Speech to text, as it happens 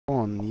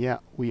And yeah,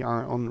 we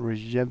are on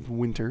Rzhev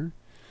Winter.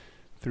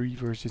 3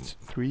 versus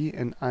 3,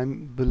 and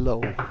I'm below.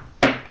 Need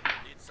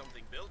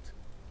something built?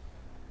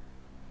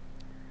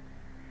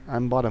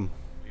 I'm bottom.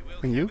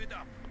 And you?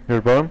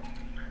 You're bottom?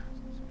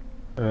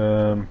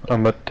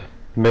 I'm at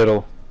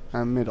middle.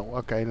 I'm middle.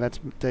 Okay, let's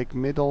take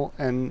middle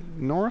and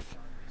north.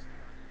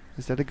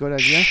 Is that a good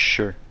idea?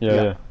 Sure.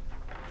 Yeah.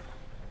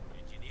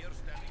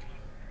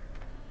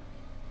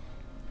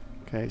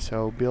 Okay,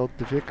 so build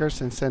the Vickers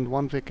and send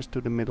one Vickers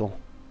to the middle.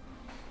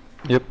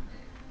 Yep.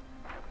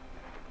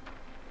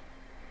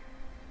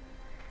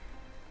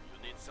 You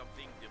need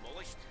something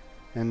demolished?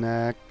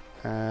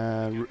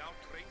 And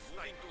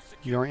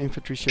your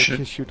infantry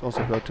section should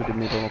also go to the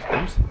middle, of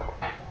course.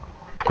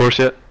 Of course,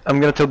 yeah.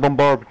 I'm gonna tell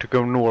Bombard to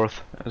go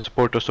north and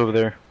support us over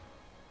there.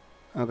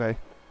 Okay.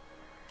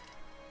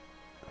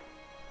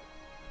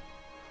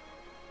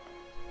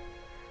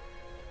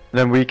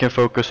 Then we can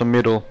focus on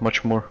middle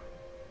much more.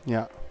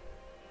 Yeah.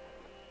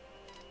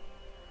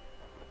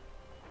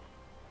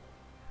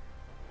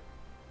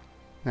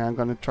 Now I'm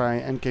gonna try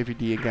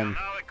NKVD again.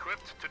 Now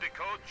equipped to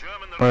decode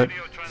German Right.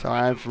 radio So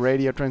I have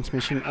radio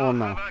transmission on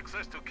have now.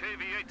 access to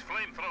KV-8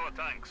 flamethrower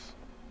tanks.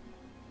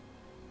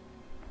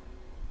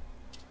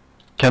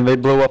 Can they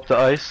blow up the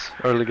ice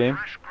early game?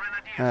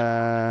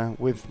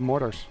 With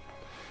mortars.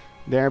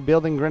 They're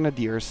building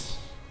grenadiers.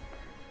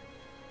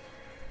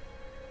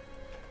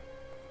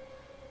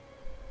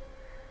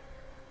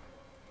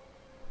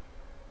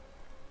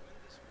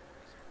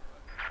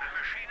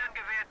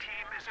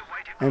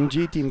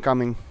 MG team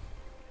coming.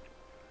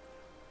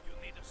 You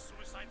need a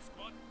suicide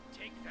squad?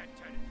 Take that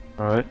turret.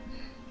 Alright.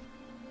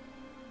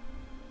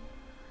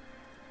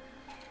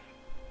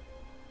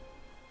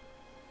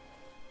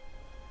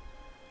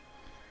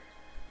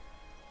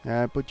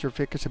 Put your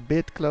Vickers a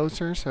bit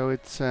closer so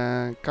it's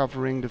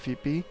covering the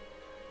VP.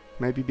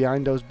 Maybe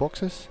behind those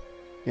boxes.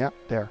 Yeah,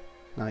 there.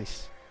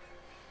 Nice.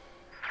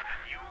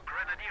 New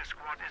grenadier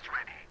squad is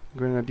ready.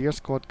 Grenadier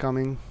squad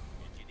coming.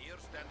 Engineer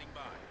standing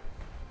by.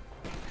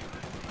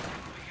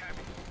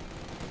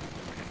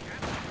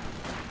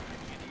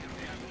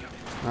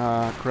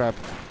 Ah, crap.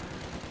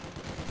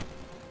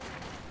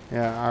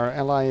 Yeah, our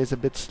ally is a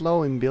bit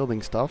slow in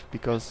building stuff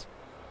because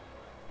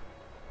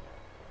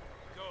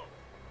Go.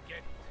 Get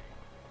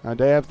it.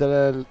 they have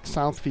the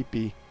south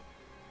VP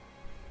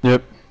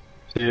Yep.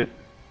 See it.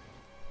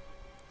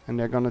 and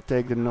they're gonna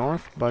take the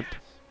north, but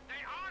They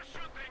are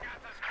shooting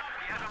at us.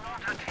 We have a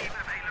mortar team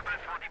available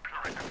for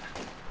deployment.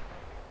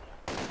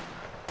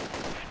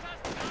 Let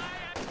us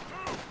die and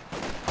prove.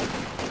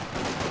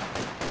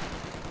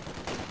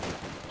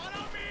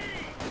 Follow me.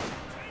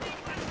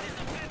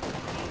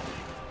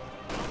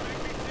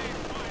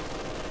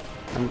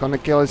 I'm gonna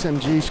kill his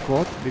MG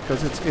squad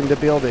because it's in the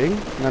building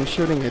and I'm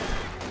shooting it.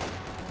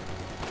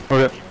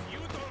 Okay. You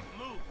don't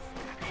move.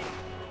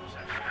 A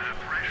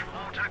fresh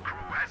mortar crew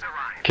has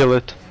arrived. Kill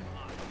it.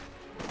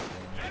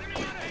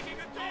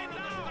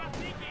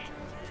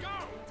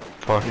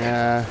 Fuck.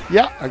 Yeah,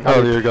 I got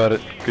Oh, it. you got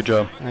it. Good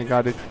job. I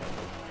got it.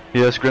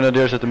 Yes,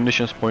 grenadiers at the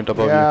munitions point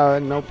above you. Yeah,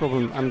 no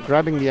problem. I'm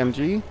grabbing the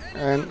MG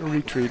and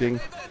retreating. We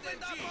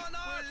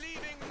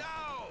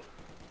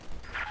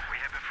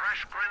have a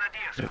fresh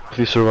grenadier Yeah, squad.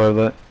 please survive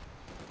that.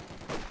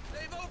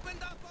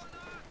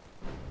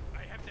 I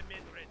have the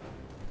men ready.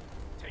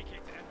 Take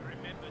it and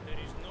remember there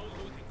is no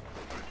looting.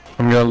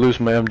 I'm gonna lose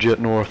my MG at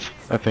north,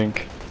 I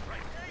think.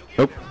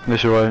 Nope, they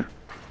survive.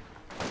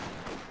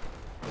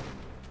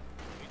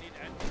 We need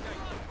anti-tank.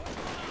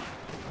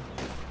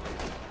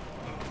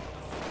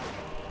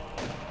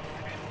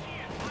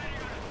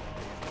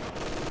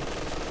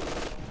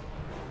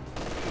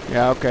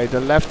 Yeah, okay, the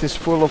left is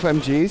full of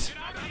MGs.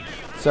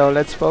 So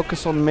let's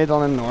focus on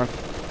middle and north.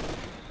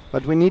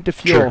 But we need the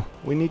fuel. Sure.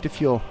 We need the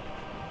fuel.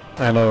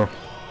 I know.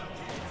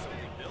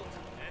 Something built.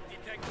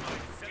 Anti-tank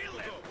mines set to go.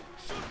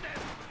 Shoot them.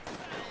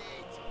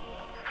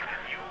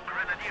 New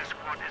grenadier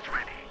squad is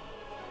ready.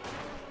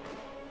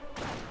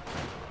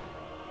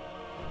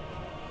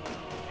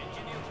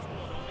 Engineer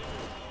squad on the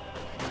move.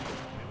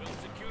 We will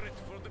secure it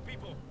for the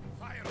people.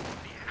 Fire on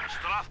the air.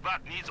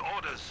 Strafbat needs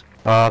orders.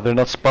 Ah, they're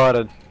not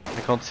spotted.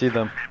 I can't see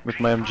them with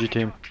my MG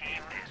team.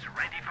 Team is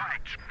ready for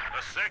action.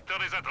 The sector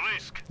is at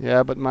risk.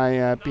 Yeah, but my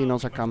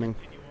penals are coming.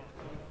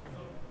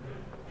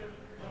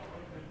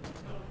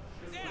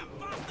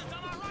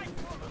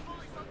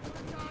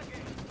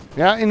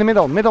 Yeah, in the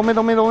middle. Middle.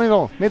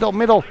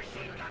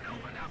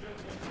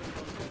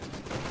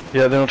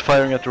 Yeah, they're not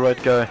firing at the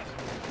right guy.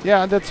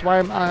 Yeah, that's why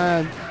I'm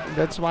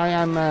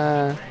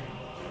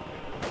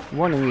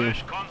warning you.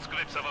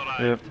 Conscripts have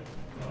arrived. Yep.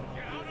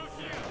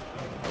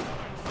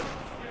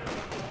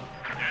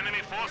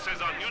 Enemy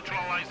forces are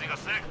neutralizing a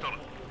sector.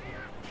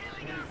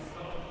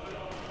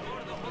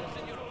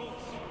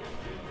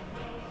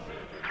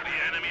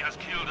 The enemy has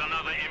killed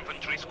another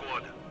infantry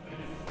squad.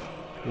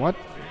 What?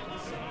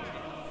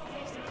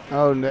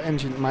 Oh,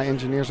 my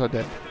engineers are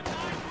dead.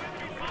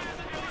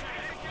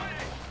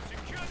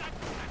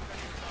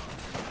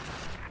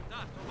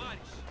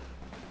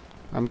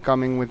 I'm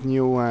coming with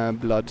new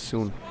blood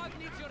soon.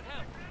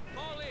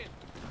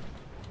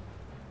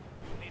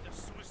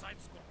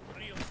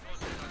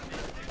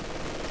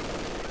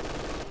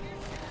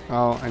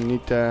 Oh, I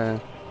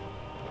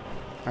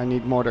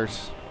need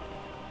mortars.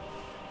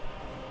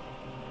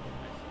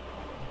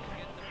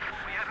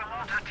 We have a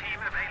mortar team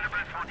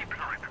available for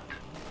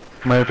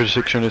deployment. My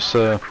prediction is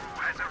Crew has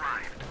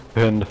arrived.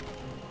 behind.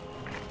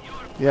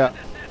 Yeah.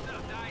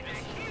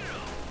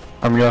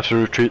 I'm gonna have to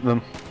retreat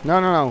them.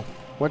 No.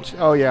 What's?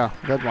 Oh yeah,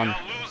 that We one. are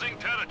losing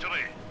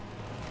territory.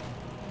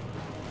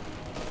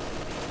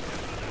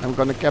 I'm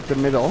gonna cap the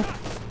middle.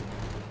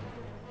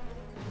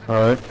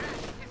 Alright.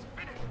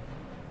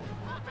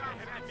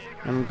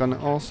 I'm gonna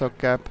also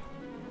cap,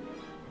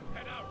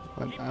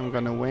 but I'm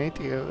gonna wait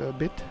a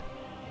bit.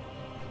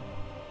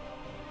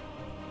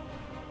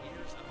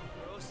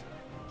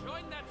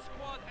 Join that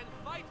squad and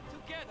fight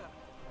together.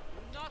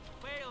 Do not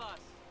fail us.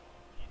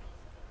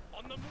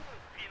 On the move,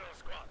 Penal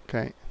Squad.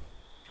 Okay.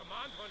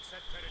 Command wants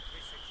that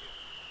territory secure.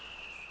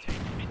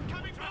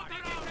 Incoming from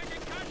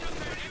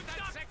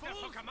that sector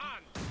for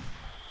command.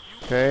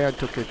 Okay, I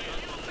took it.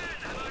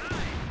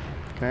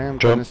 Okay, I'm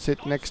Jump. gonna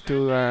sit next to.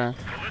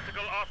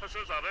 Political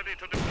officers are ready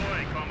to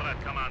deploy,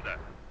 Comrade Commander.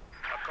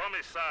 A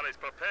commissar is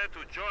prepared to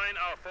join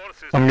our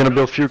forces. I'm gonna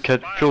build fuel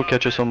fuel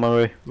catches on my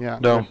way. Yeah,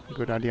 Down.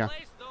 good idea.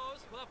 Place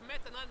those who have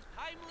met an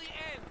untimely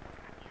end.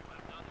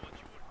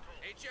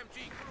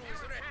 HMG crew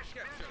is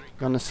ready.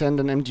 Gonna send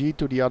an MG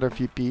to the other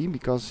VP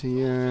because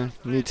he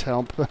needs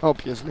help,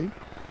 obviously.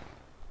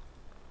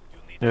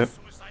 Yep.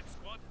 Suicide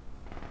squad.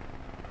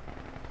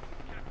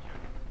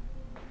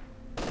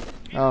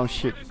 Oh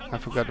shit, I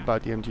forgot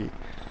about the MG.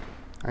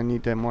 I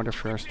need the mortar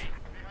first.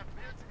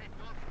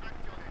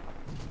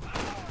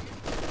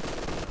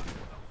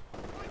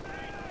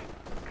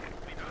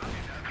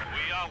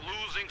 We are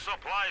losing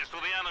supplies to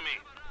the enemy.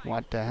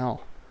 What the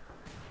hell?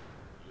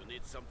 You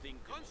need something.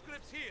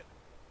 Conscripts here.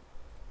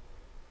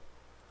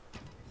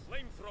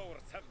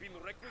 Flamethrowers have been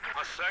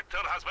requisitioned. A sector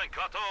has been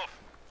cut off.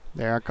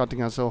 They are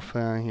cutting us off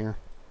here.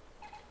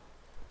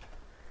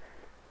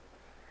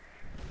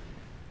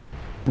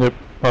 Yep,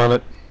 on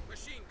it.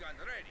 Machine gun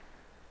ready.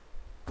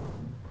 Put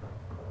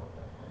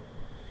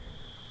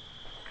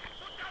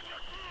down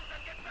your tools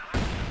and get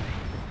behind me.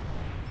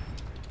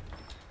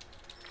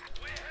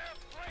 We have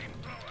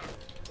flamethrowers.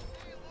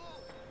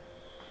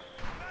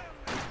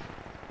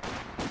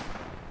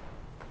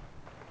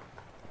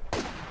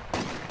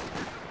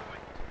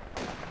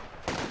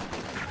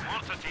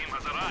 Mortar team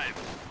has arrived.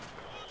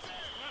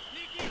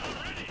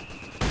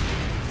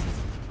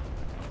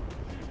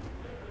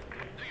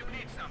 Do you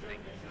need something?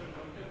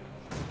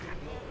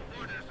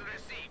 Orders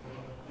received.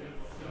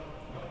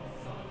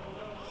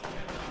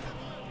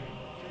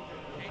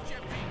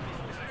 HMG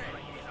is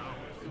ready. We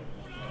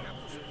have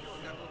to secure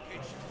that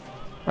location.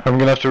 I'm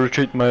gonna have to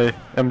retreat my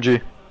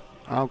MG.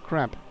 Oh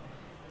crap.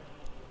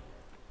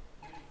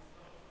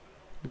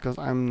 Because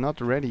I'm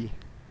not ready.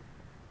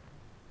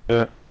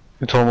 Yeah,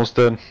 it's almost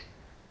dead.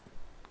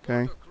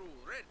 Okay. Crew,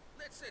 red.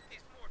 Let's set this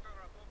mortar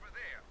up over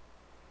there.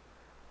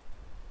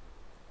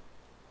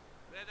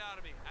 Red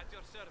Army at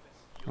your service.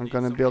 I'm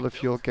gonna build a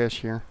fuel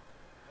cache here.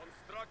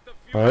 Construct the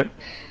fuel Alright. from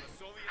the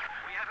Soviet.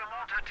 We have a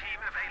mortar team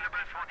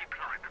available for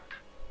deployment.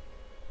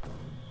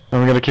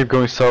 I'm gonna keep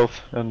going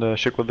south and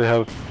check what they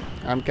have.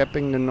 I'm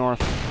capping the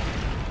north.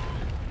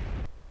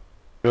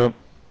 Yep.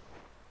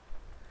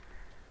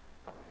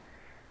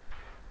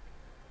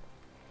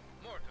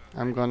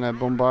 I'm gonna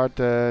bombard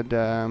the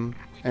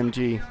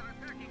MG.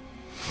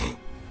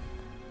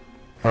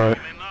 Alright.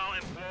 We now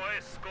employ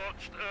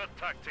scorched earth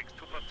tactics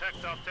to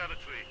protect our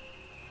territory.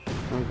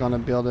 I'm gonna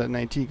build an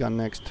AT gun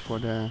next for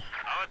the.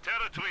 Our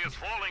territory is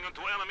falling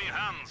into enemy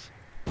hands.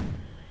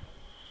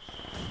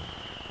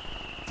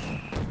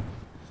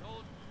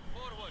 Sold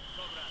forward,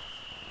 comrades.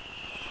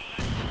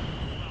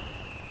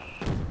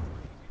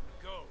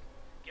 Go.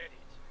 Get it.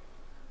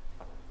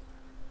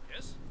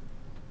 Yes?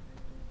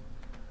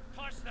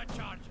 Pass the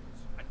charges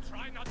and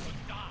try not to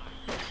die.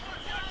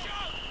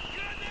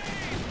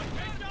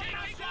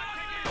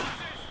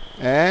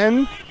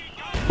 And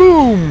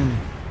boom!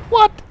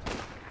 What?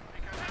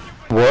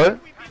 What?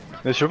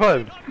 They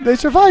survived. They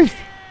survived!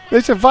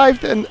 They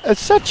survived a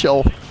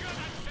satchel!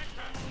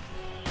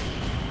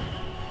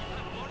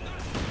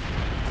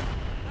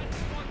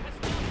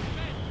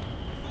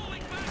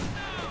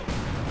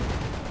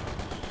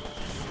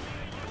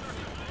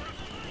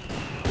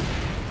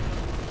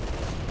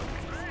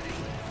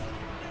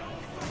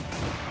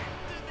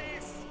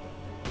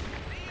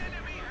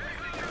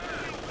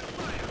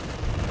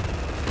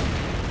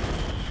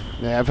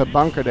 They have a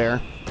bunker there.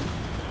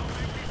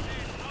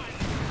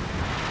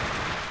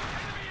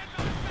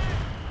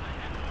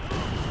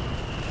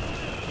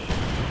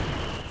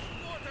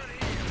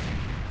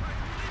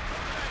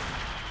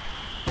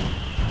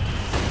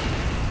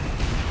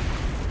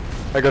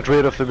 I got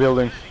rid of the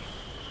building.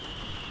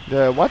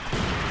 The what?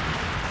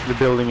 The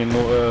building in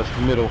the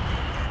middle.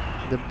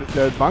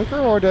 The bunker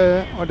or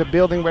the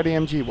building where the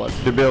MG was?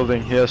 The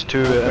building. He has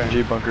two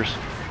Okay. MG bunkers.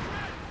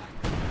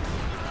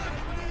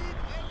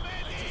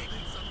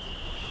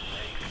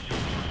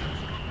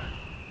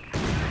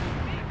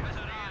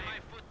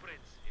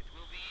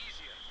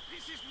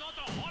 is not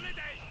a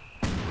holiday.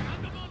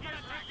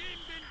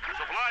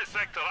 Supply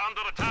sector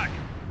under attack.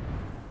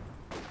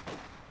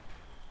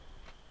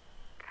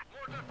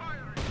 Mortar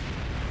fire.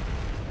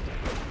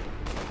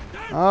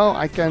 Oh,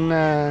 I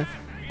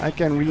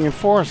can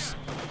reinforce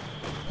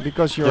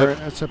because your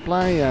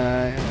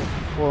supply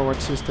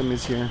forward system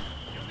is here.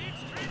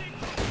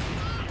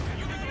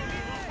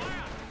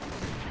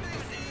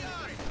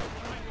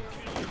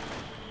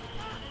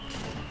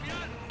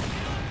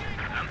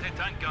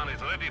 Anti-tank gun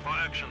is ready for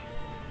action.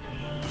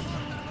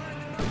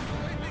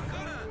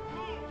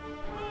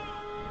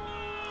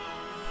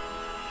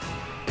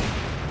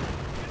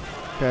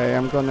 Okay,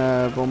 I'm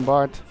gonna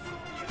bombard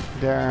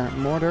their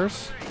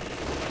mortars.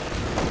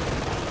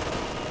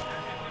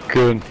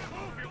 Good.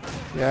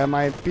 Yeah,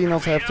 my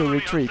penals have to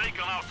retreat.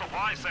 Taken our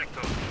supply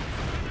sector.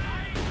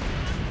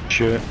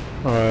 Shit.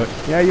 Alright.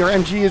 Yeah, your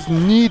MG is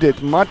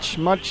needed, much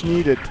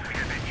needed.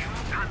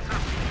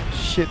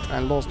 Shit, I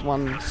lost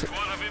one.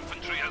 Squad of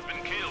infantry has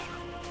been killed.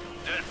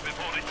 Death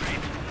before retreat.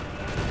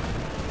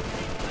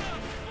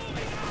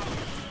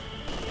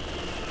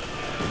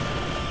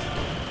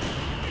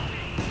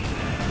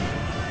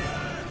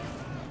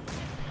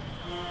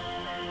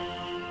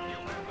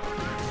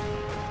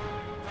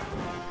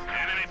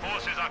 Enemy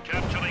forces are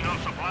capturing our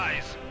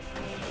supplies.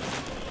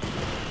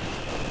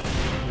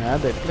 Yeah,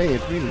 they play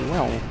it really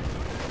well.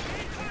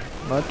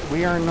 But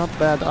we are not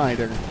bad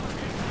either.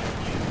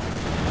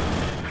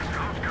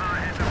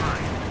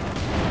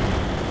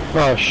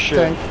 Oh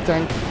shit.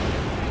 Tank.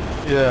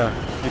 Yeah,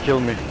 you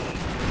killed me.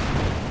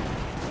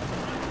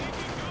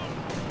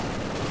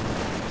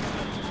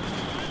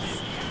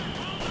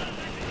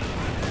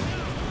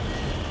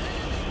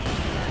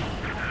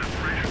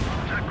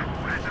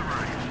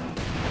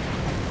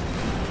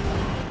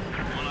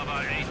 One of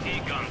our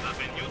AT guns has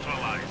been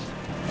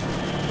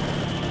neutralized.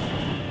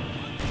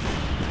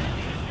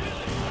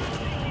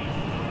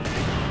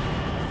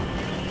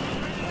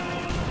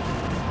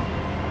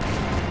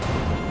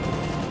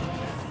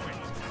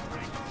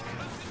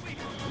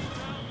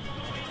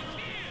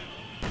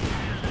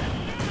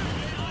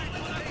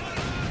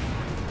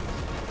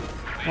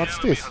 What's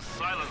this? Has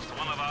silenced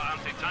one of our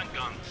anti-tank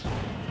guns.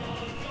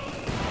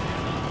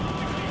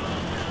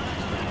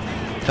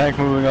 Tank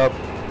moving up.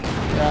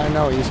 Yeah, I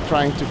know, he's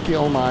trying to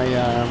kill my...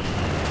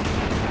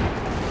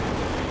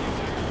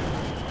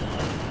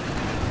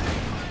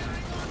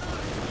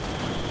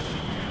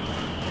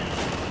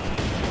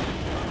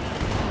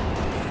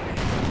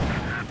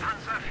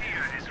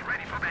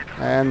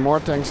 And more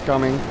tanks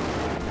coming.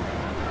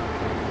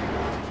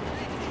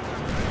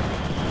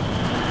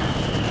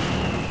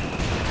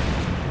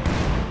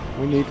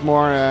 We need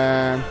more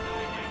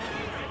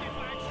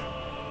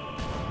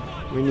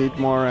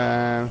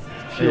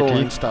fuel AT?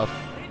 and stuff.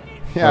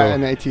 Yeah, Oh.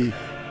 and AT.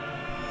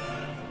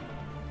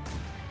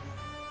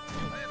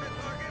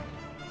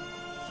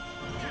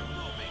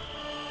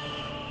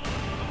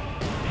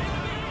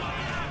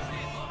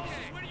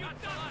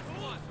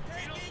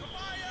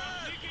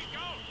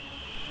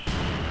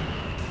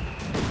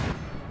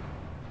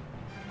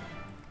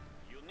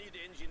 You need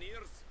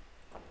engineers?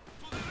 To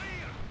the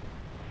rear!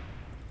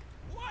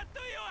 What do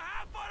you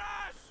have for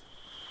us?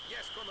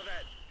 Yes,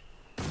 comrade.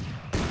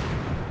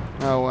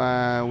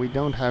 Oh, we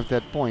don't have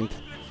that point.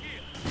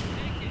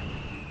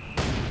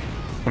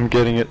 I'm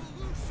getting it.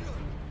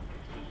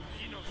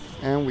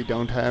 And we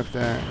don't have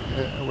the...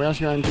 where's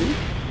your MG?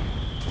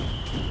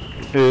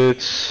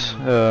 It's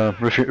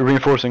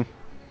reinforcing.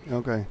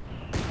 Okay.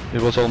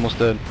 It was almost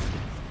dead.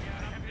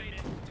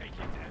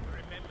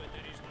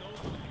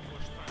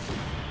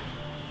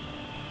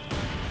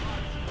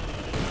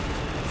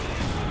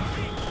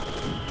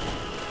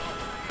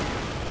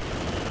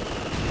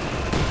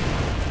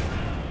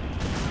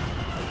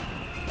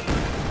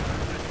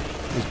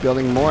 He's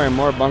building more and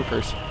more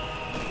bunkers.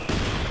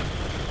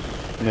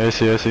 Yeah, I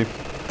see.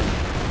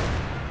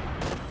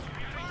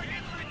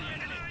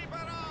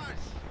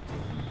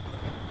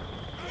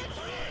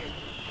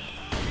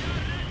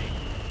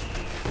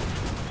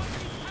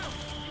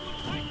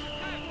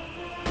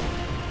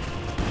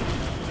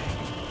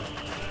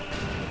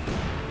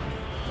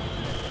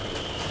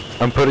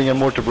 I'm putting a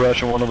mortar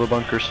barrage in one of the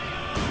bunkers.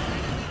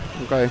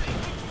 Okay.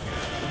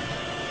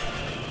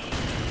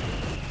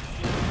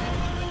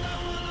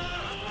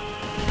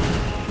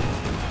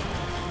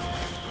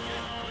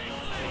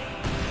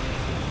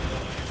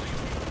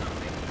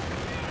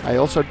 I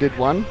also did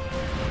one,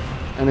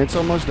 and it's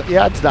almost...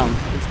 yeah, it's down.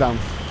 It's down.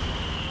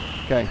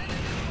 Okay.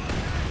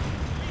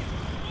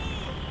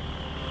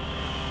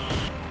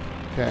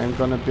 Okay, I'm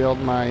gonna build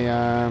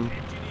my...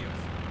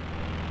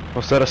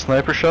 Was that a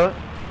sniper shot?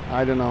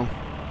 I don't know.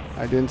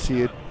 I didn't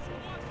see it.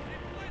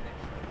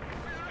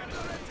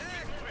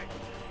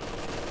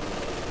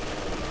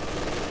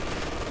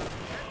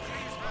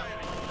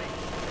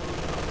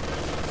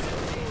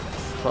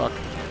 Fuck.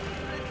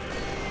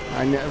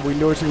 We're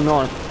losing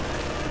north.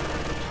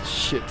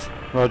 Shit.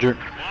 Roger.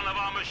 One of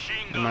our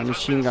machine guns My has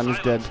machine been gun is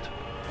dead. silenced.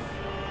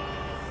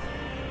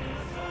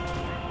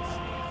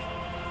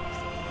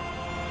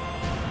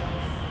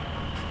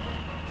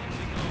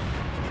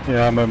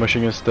 Yeah, my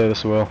machine gun's dead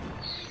as well.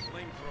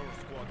 Flamethrower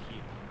squad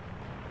here.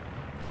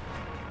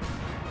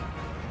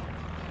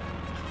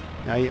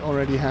 Yeah, he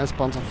already has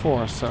Panzer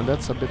IV, so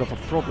that's a bit of a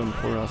problem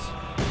for us.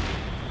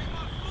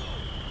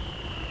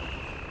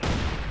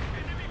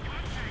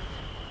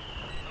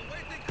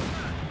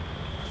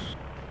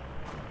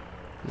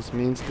 This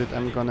means that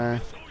I'm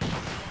gonna...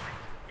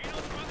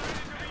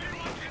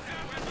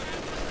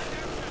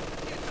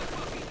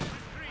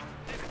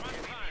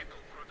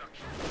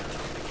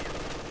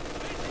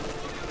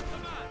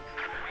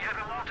 We have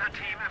a water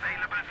team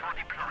available for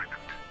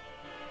deployment.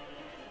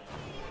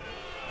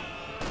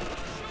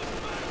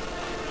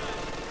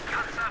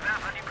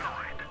 Panzerwerfer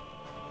deployed.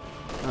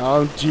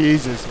 Oh,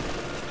 Jesus.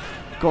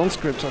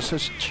 Conscripts are so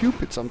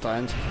stupid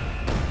sometimes.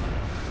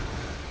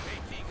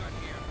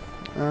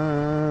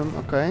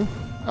 Okay.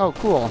 Oh,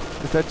 cool.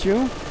 Is that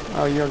you?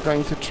 Oh, you're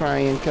going to try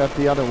and cap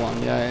the other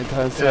one. Yeah, it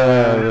has...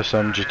 Yeah, there's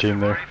some G team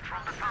there. Arrived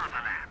from the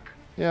fatherland.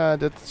 yeah,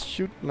 that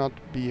should not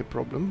be a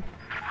problem.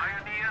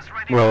 Pioneers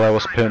ready Well, for I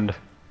was deployment.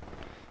 pinned.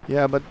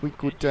 Yeah, but we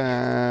could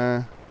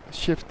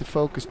shift the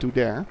focus to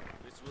there.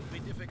 This will be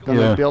difficult.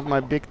 Gonna Yeah. build my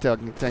big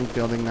tank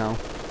building now.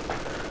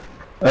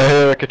 I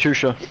hear a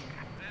Katyusha,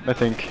 I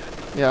think.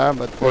 Yeah,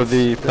 but... Or that's-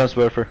 the that-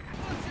 Panzerwerfer.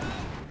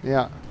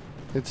 Yeah,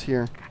 it's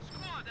here.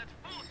 Squad at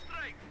full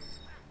strength.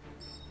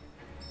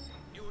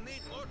 You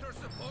need mortar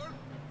support?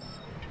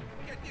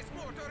 Get this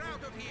mortar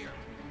out of here.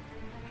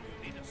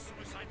 You need a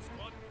suicide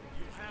squad?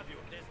 You have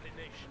your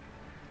destination.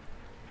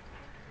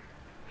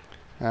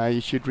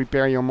 You should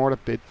repair your mortar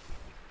pit.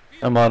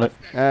 I'm on it.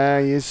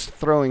 He's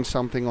throwing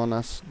something on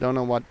us. Don't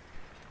know what.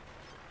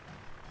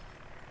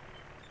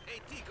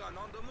 AT gun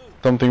on the move.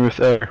 Something with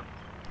air.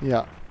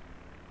 Yeah.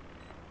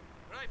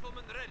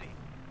 Riflemen ready.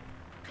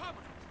 Comrades,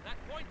 that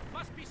point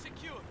must be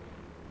secured.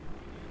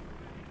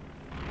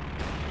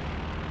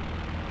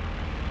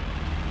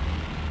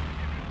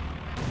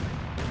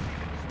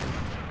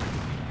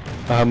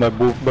 I have my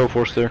bow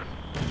force there.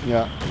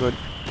 Yeah, good.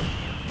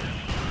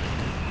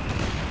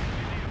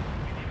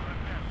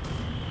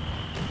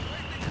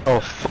 Oh,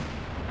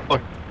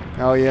 fuck.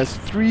 Oh, he has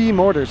 3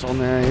 mortars on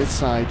his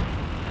side.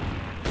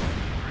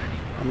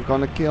 I'm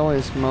gonna kill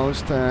his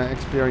most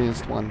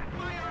experienced one.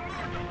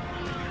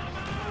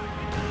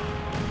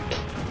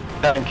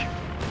 Tank.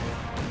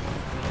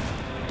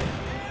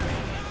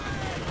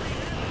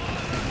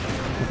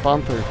 The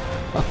Panther.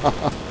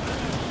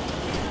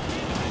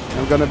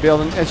 I'm gonna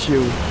build an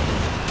SU.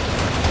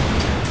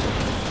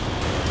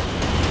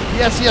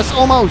 Yes, yes,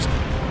 almost!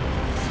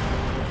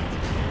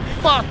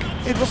 Fuck!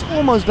 It was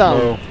almost down.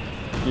 Oh,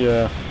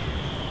 yeah.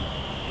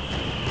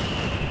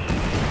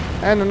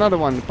 And another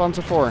one, Panzer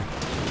IV.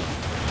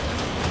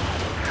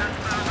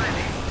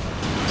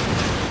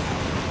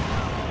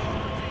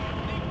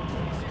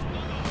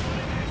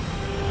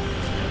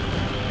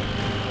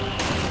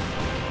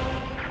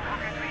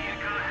 Rocket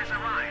vehicle has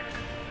arrived.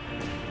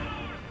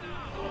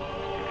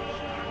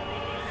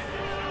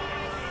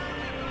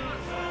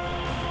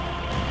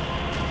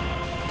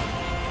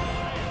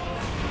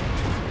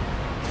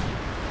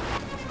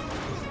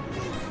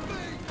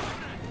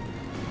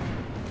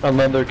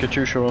 Another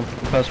Katyusha on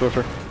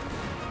Panzerwerfer.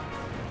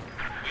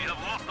 We have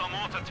lost our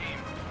mortar team.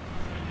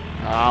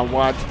 Ah,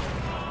 what?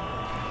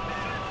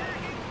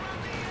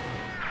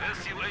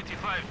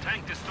 Su-85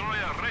 tank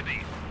destroyer ready.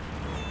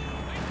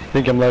 I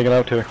think I'm lagging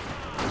out here.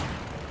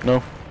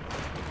 No?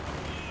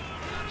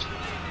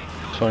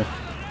 It's fine.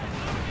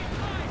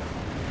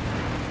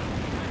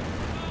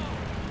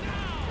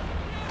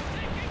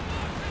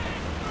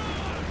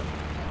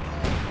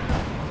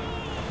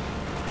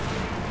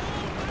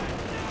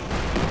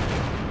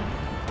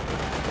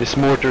 These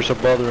mortars are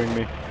bothering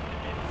me.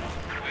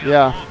 We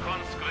Yeah. have more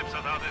conscripts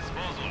at our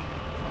disposal.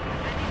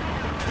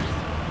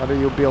 What are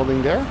you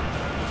building there?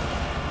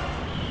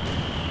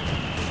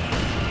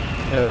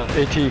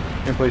 AT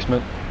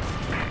emplacement.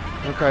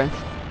 Okay.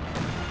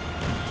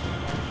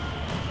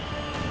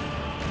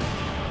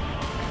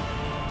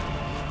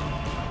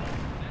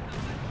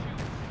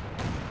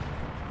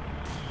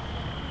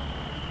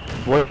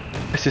 Why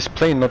is this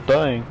plane not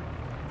dying?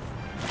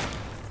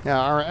 Yeah,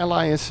 our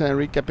ally is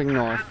recapping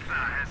north. Panther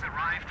has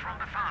arrived from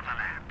the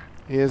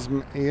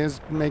fatherland. He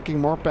is making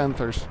more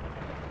Panthers.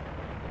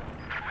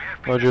 We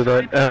have been Roger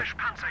that. assigned British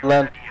Panzer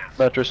Land Grenadiers.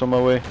 batteries on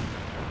my way.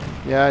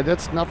 Yeah,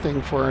 that's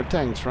nothing for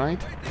tanks, right?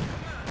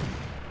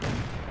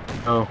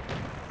 Oh.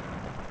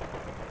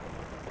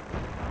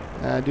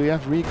 Do you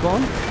have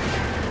recon?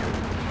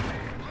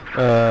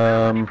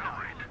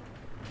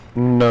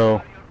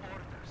 No. Man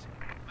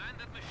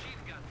that machine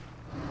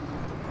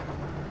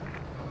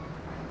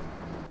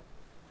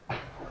gun.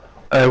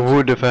 I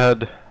would if I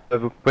had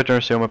a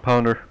veterancy on my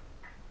pounder.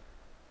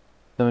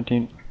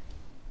 17.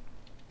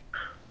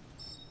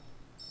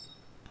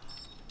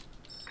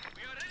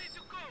 We are ready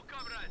to go,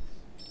 comrades.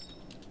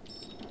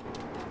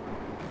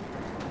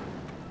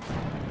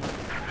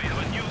 We have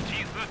a new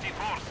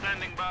T-34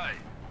 standing by.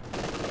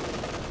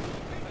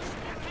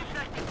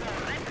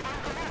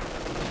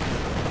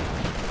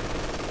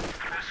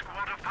 The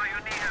squad of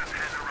pioneers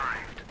has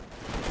arrived.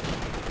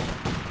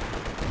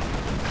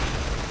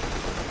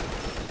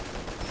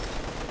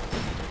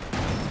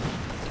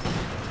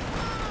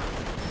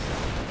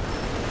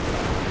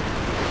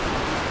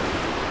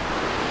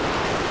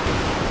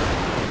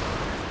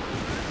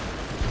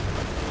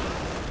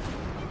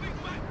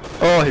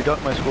 he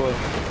got my squad.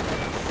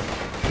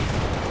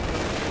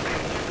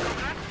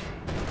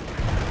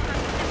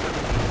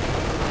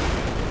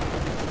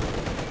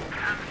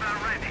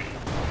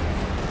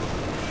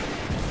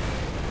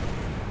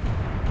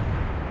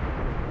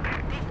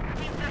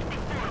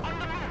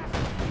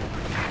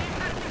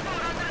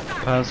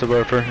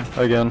 Panzerwerfer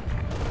again.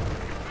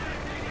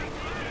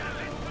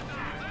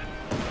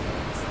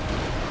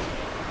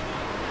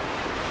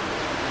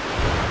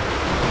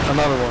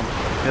 Another one.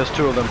 He has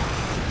two of them.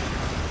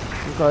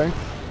 Okay.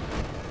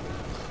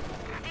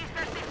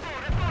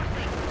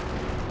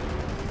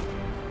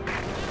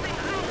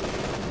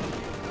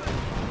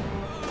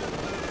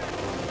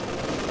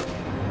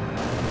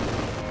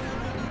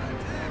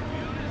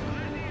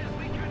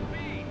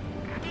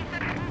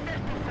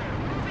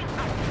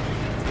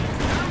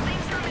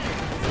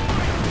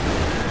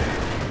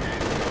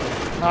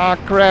 Ah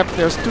crap,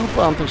 there's two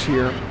Panthers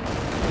here.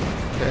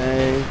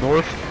 Okay.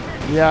 North?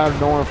 Yeah,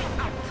 north.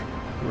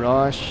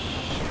 Rush.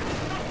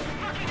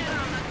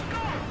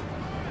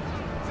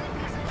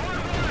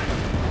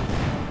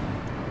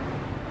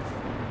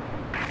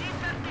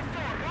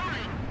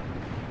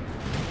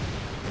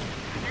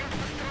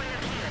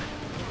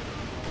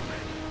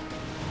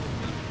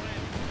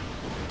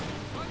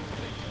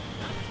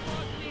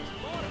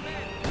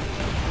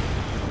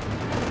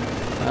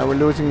 We're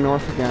losing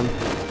north again.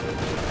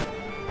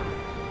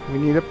 We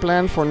need a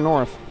plan for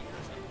north.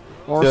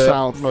 Or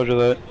south. Roger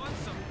that.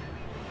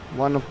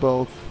 One of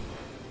both.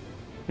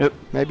 Yep.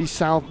 Maybe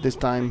south this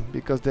time,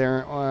 because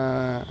they're...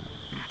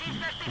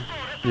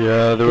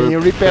 Yeah, there. Can you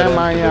repair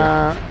my...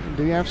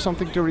 do you have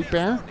something to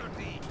repair?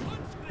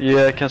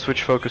 Yeah, I can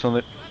switch focus on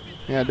it.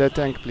 Yeah, that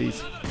tank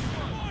please.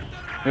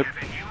 Yep.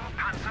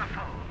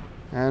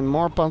 And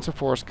more Panzer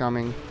Force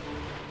coming.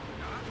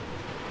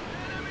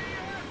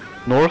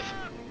 North?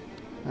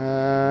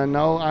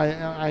 No,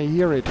 I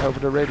hear it over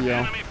the radio.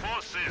 Enemy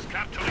forces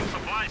capturing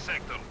supply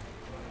sector.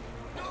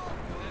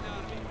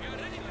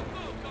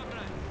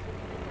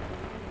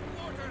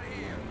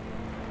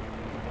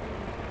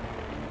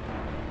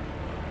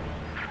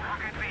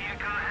 Rocket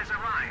vehicle has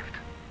arrived.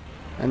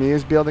 And he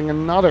is building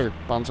another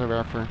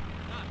Panzerwerfer.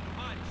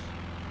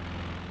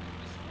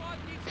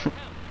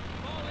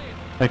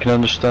 I can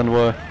understand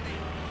why.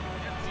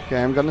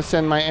 Okay, I'm gonna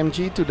send my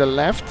MG to the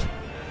left.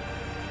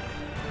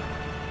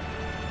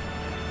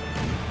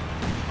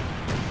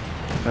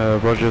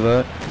 Roger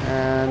that.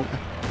 And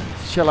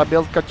shall I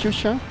build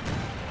Katyusha?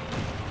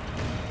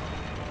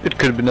 It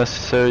could be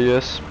necessary,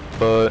 yes,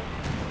 but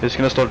he's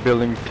gonna start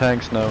building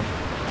tanks now.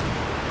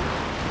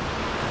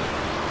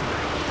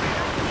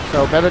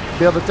 So better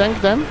build a tank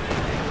then?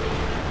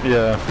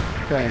 Yeah.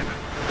 Okay.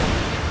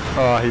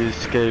 Ah, he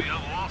escaped. We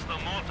have lost the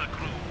motor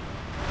crew.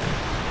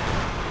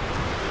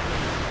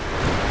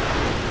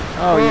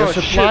 Oh, your Oh,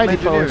 supply shit,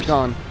 depot is engineers.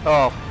 gone.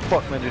 Oh,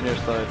 fuck, my engineers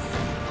died.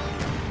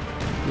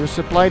 Your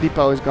supply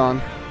depot is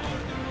gone.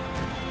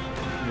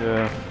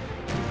 Yeah.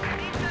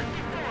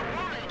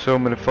 So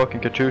many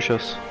fucking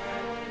Katyushas.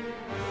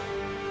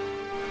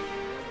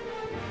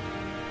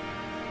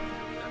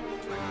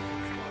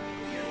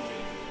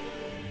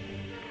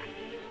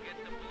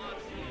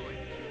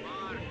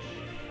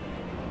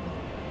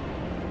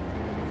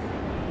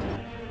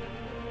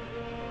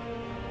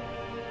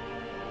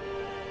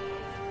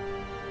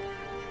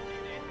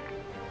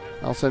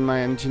 I'll send my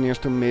engineers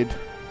to mid.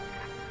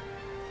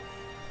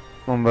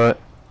 On that.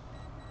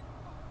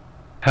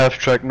 Half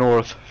track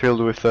north, filled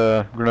with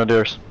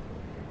grenadiers.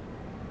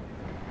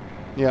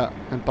 Yeah,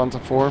 and Panzer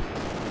 4.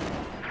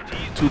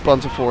 Two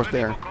Panzer 4s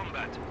there.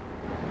 Combat.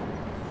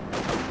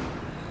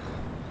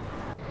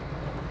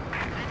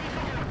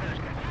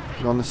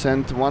 I'm gonna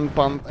send one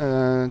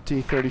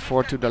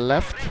T-34 to the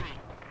left.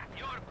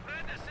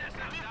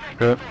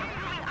 Okay.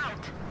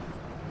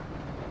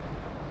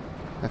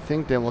 I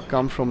think they will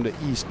come from the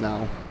east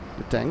now,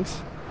 the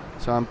tanks.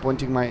 So I'm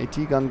pointing my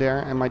AT gun there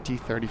and my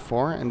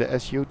T-34 and the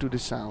SU to the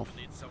south.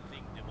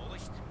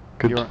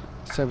 Good. Your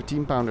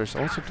 17 pounders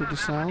also to the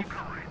south.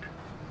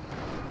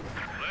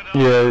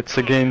 Yeah, it's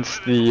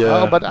against the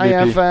oh, but I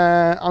VP. have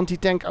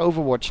anti-tank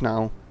overwatch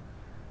now.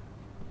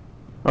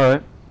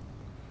 Alright.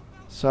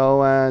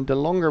 So the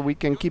longer we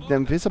can keep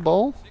them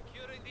visible,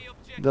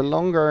 the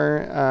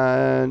longer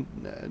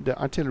the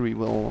artillery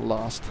will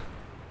last.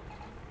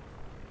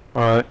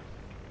 Alright.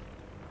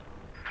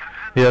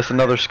 He has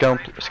another scout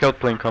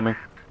plane coming.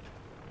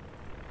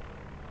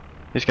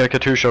 He's gonna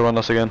Katyusha run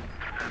us again.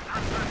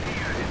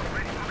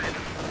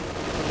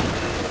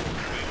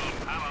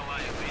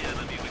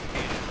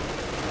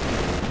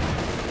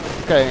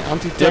 Okay,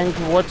 anti-tank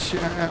watch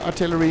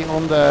artillery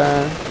on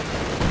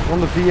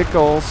the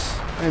vehicles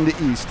in the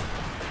east.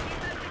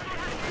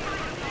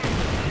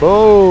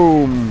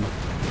 Boom!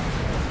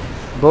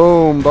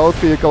 Boom! Both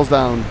vehicles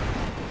down.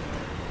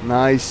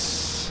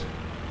 Nice.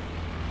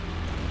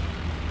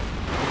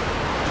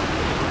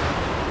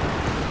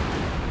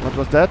 What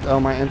was that? Oh,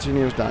 my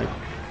engineers died.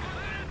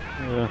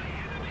 Yeah.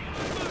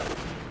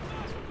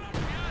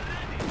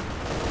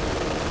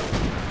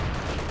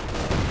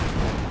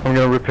 I'm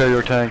gonna repair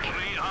your tank.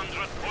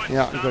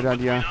 Yeah, good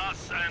idea.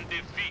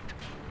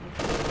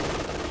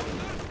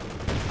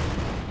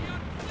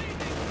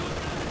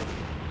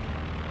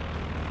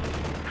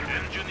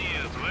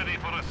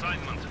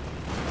 assignment.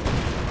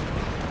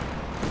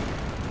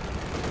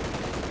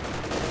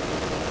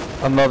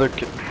 Another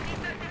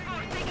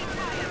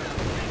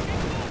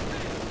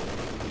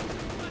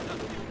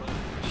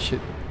Shit.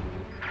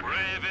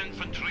 Brave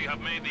infantry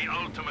have made the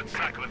ultimate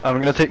sacrifice. I'm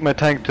gonna take my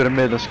tank to the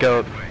mid and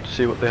scout to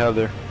see what they have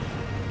there.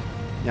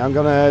 Yeah, I'm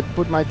gonna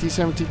put my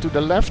T-70 to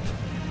the left.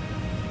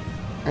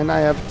 And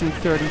I have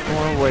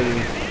T-34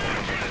 waiting.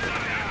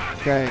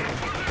 Okay.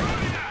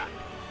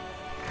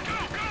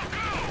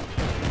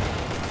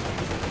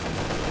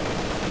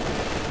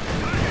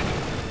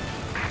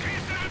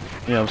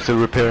 Yeah, I'm still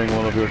repairing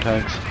one of your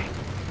tanks.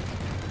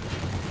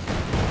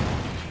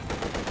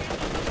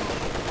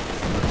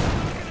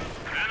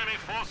 Enemy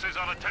forces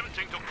are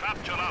attempting to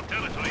capture our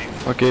territory.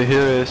 Okay,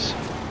 here it is.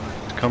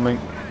 It's coming.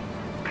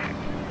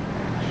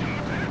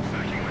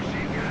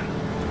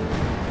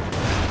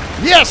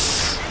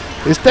 Yes!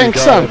 His tank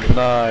We got sunk. him.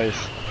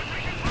 Nice.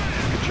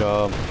 Good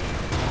job.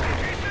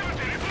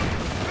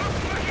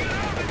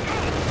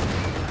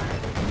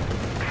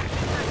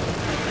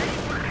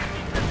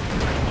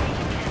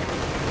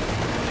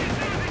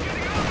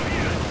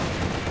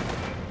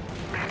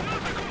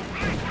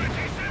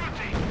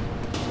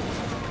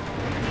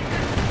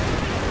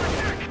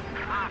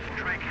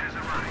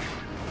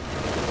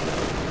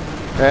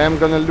 Okay, I'm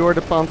gonna lure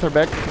the Panther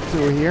back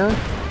to here.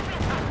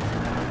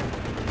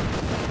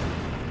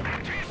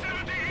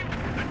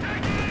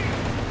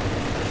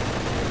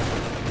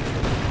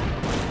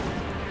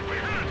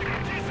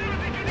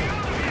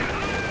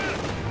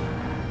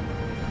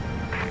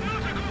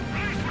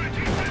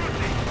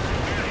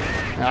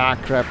 Ah,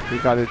 crap, we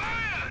got it.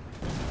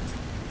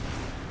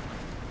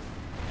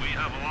 We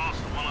have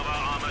lost one of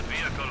our armored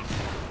vehicles.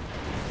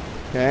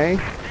 Okay.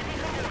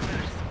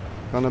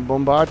 Gonna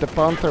bombard the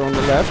Panther on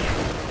the left.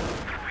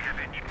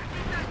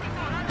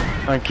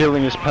 I'm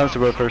killing his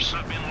panzerwerfers.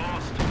 Have been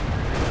lost.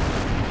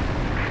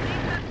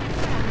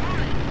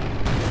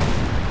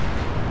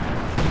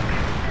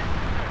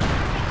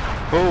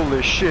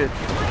 Holy shit.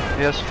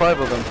 He has 5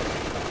 of them.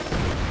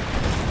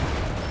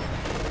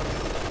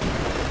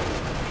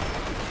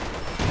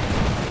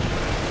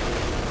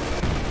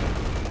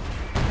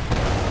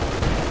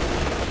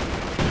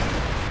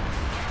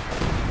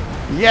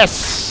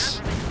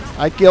 Yes!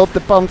 I killed the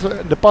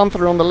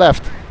Panther on the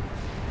left.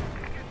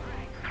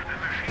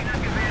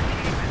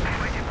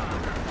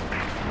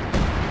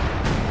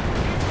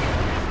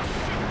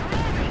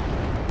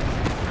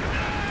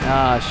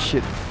 Ah,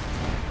 shit.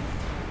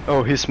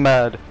 Oh, he's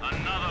mad.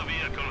 Another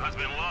vehicle has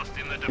been lost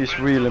in the He's defense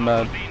really of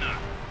mad. Medina.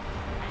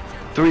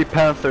 3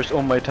 Panthers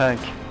on my tank.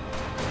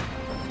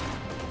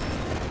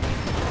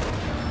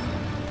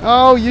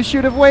 Oh, you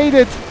should have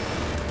waited.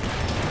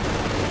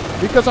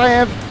 Because I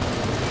have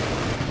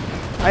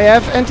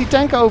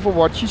anti-tank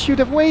overwatch. You should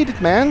have waited,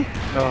 man.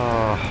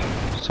 Oh,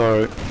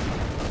 sorry.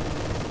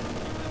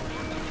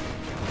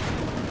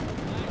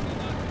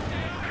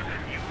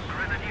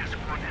 Grenadier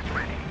squad is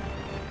ready.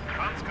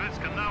 Conscripts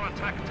can now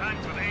attack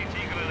tanks with AT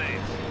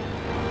grenades.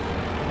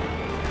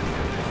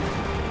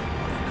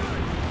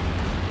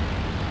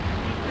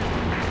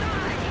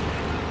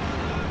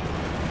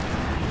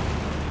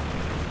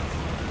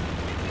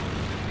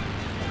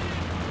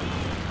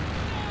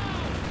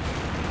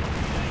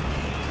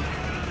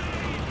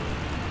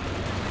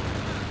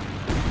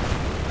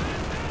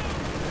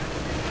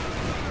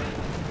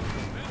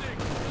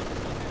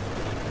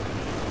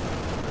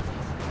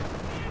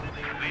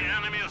 The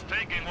enemy is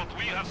taking what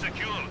we have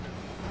secured.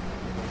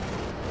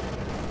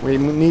 We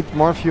need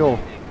more fuel.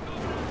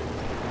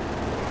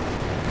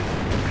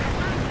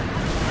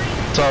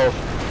 South.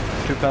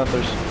 2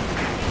 Panthers.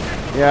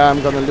 Yeah,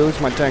 I'm gonna lose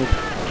my tank.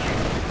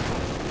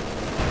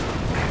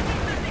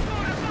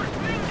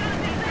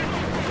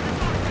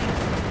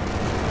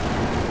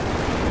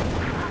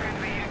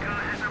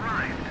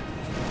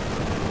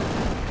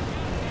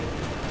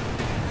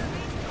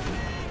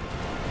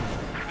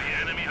 The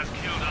enemy has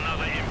killed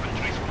another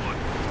infantry squad.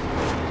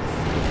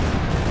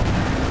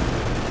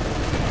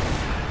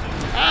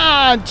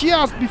 Ah,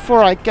 just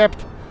before I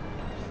kept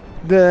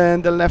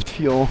the left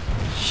fuel.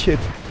 Shit.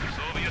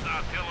 Soviet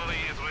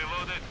artillery is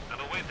reloaded and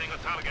awaiting a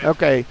target.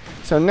 Okay,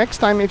 so next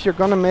time if you're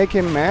gonna make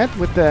him mad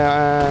with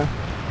the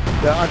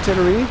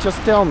artillery,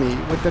 just tell me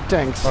with the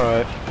tanks.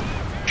 Alright.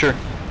 Sure.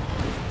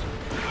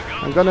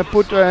 I'm gonna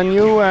put a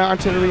new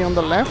artillery on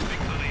the left. We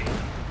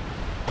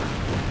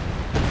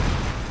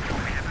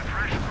have a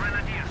fresh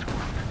grenadier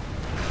squad.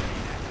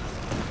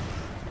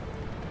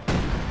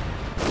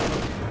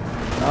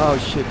 Oh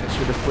shit, I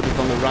should have put it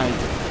on the right.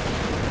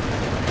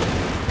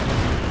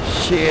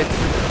 Shit.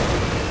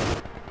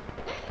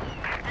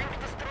 Tank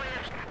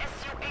destroyer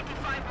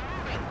Su-85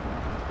 moving.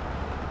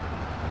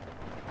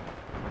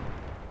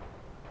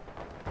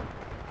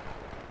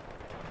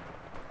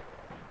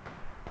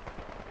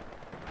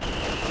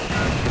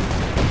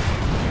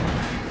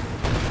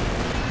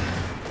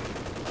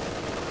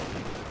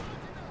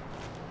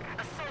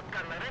 Assault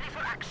gunner ready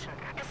for action.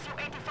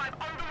 Su-85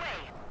 on the way.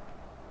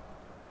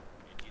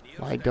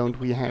 Why don't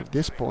we have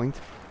this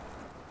point?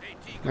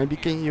 Maybe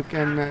can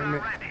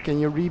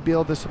you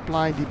rebuild the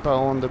supply depot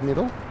on the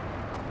middle?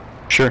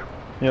 Sure.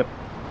 Yep.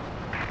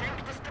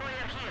 Tank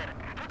destroyer here.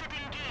 Put it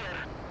in gear.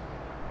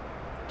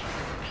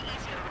 Be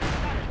easier with a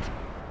start.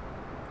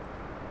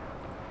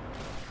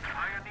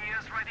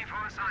 Pioneers ready for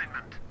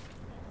assignment.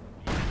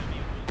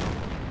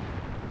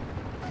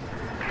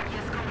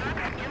 Yes, comrade.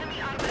 Enemy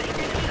armor.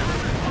 Enemy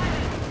armor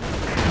firing.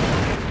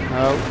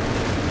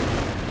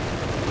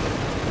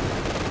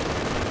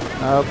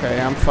 No. Okay,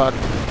 I'm fucked.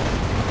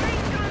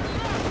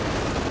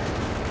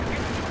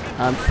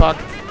 I'm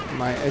fucked.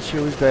 My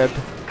SU is dead.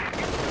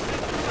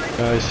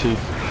 I see.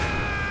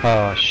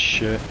 Ah,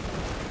 shit.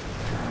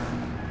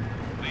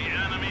 The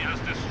enemy has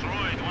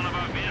destroyed one of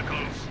our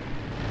vehicles.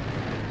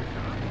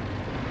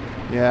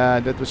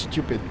 Yeah, that was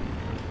stupid.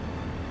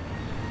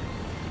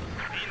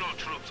 Penal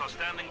troops are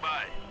standing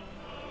by.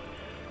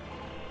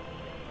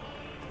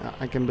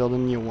 I can build a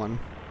new one.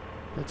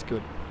 That's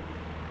good.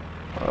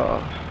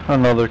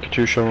 Another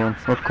Katyusha one,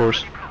 of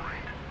course.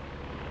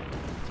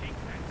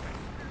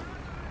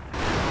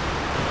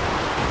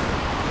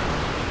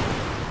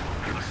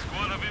 A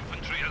squad of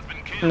infantry has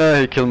been killed. Nah,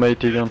 he killed my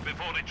AT gun.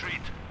 Before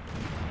retreat.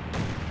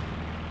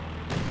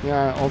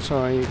 Yeah,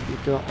 also he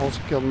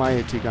also killed my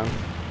AT gun.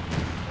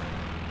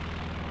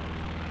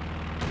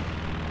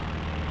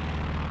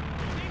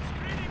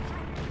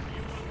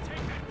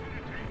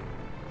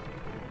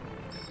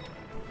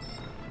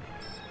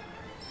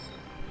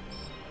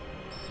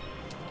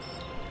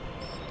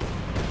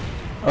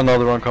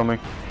 Another one coming.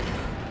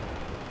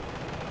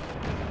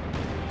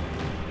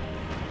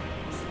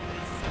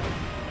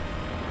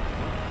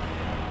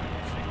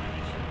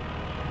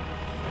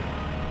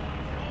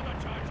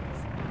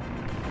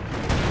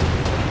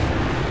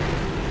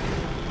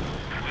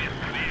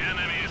 The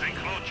enemy is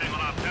encroaching on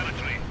our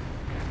territory.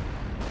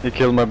 He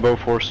killed my bow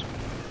force.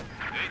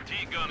 AT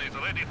gun is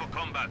ready for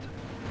combat.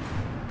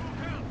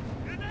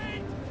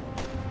 Grenade!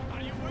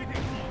 Are you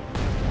waiting for?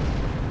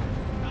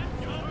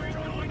 That's your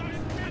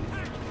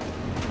attack!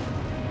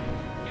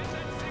 Get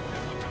that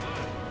signal to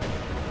command!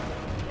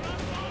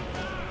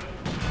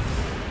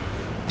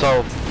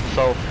 South,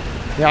 south,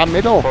 Yeah,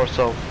 middle. far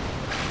south.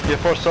 Yeah,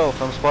 far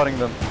south, I'm spotting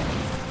them.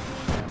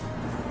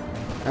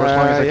 For as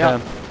long as I yeah.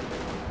 can.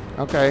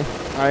 Okay.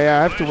 I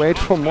have to wait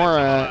for more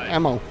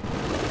ammo.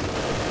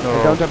 No,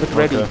 I don't have it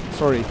ready. okay.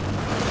 Sorry.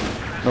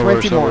 No 20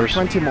 worries, no more. worries.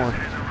 20 more.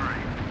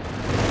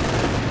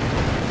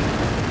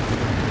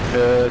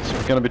 Yeah, it's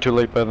gonna be too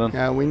late by then.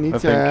 Yeah, we I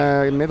need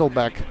think. middle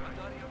back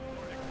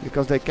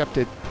because they kept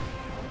it.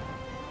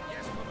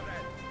 Yes,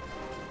 comrade.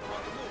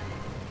 On the move.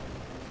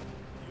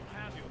 You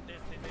have your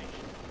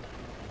destination.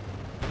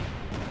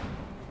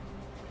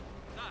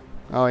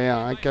 Oh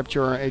yeah, I kept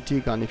your AT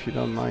gun if you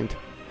don't mind.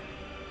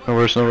 No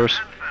worries, no worries.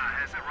 Panther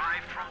has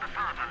arrived from the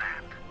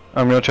fatherland.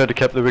 I'm gonna try to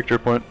cap the victory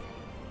point.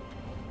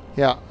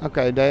 Yeah.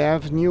 Okay. They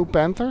have new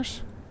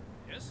Panthers.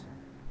 Yes?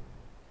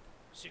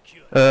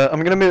 Secure.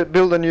 I'm gonna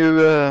build a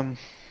new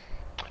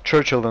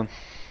Churchill then.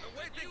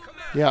 Awaiting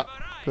command. Yeah.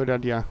 Good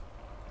idea.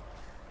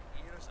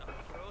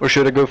 Or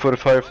should I go for the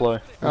Firefly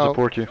and Oh.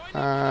 support you?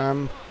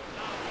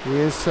 He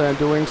is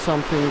doing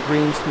something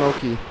green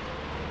smoky.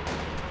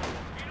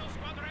 Penal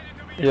squad ready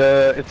to be.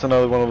 Yeah, it's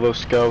another one of those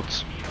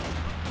scouts.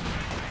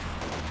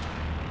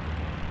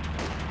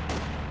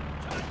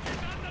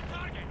 Charges on the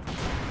target.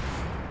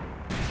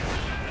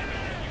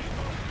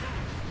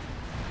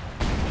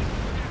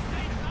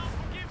 State now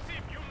forgives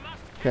him. You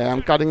must Okay,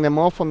 I'm cutting them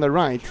off on the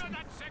right. secure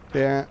that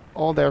sector.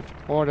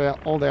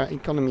 All their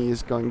economy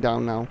is going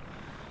down now.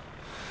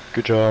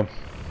 Good job.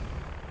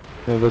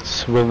 Yeah,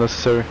 that's well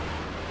necessary.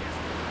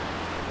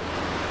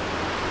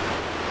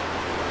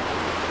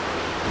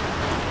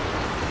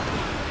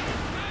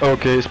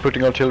 Okay, he's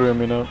putting artillery on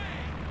me now.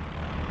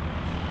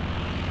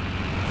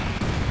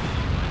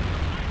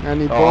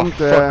 And he Oh, bombed.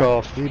 fuck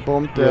off. He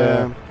bombed. Yeah.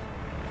 Penal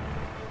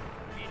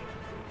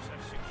troops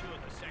have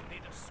secured the sector.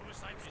 The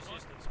suicide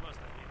resistance must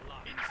have been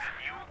lost. The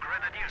new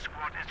grenadier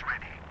squad is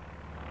ready.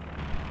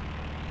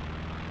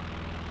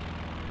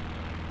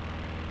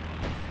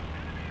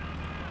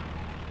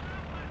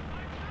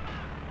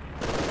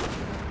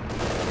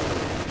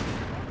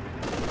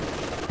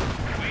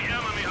 The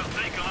enemy has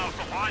taken our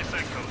supply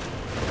sector.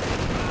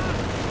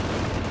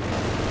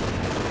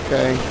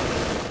 Okay.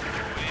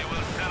 We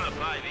will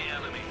terrify the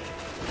enemy.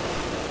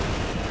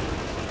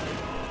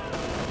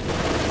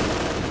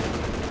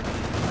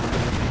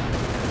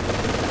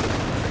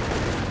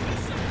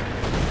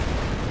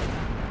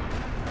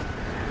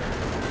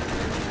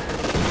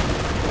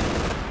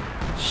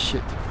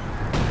 Shit.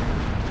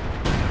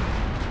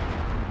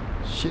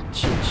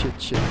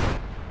 Shit.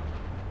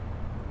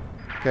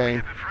 Okay.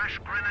 The fresh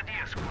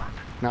grenadier squad.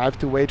 Now I have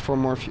to wait for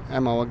more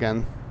ammo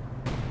again.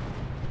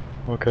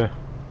 Okay.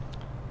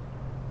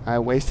 I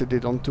wasted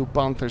it on 2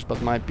 Panthers,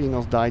 but my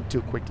penals died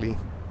too quickly.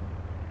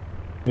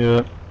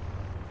 Yeah.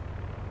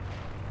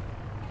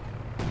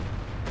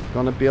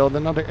 Gonna build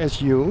another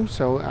SU,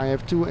 so I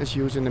have 2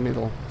 SUs in the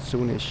middle,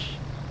 soonish.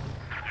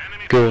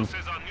 Enemy Good.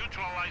 forces are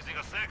neutralizing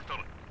a sector.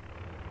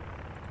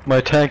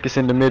 My tank is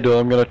in the middle,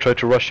 I'm gonna try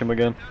to rush him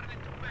again.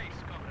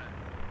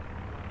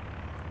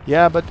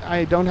 Yeah, but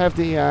I don't have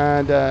the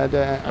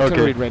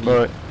artillery ready.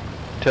 alright.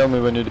 Tell me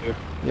when you do.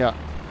 Yeah,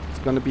 it's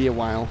gonna be a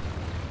while.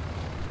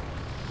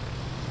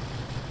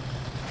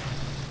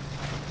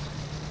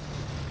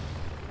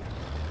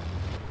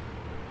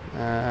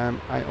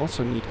 I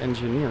also need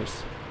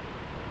engineers.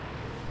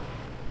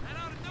 There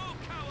are no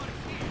cowards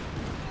here.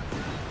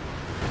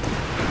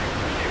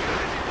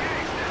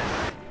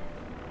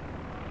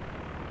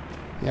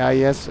 Yeah,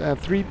 he has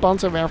 3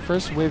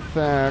 Panzerwerfers with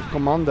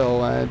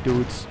commando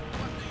dudes.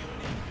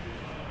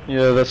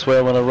 Yeah, that's why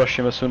I want to rush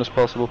him as soon as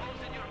possible.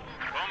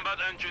 Combat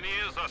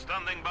engineers are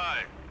standing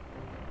by.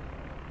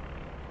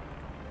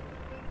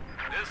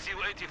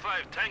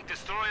 Su-85 tank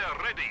destroyer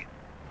ready.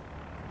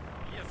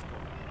 Yes,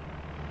 Commander.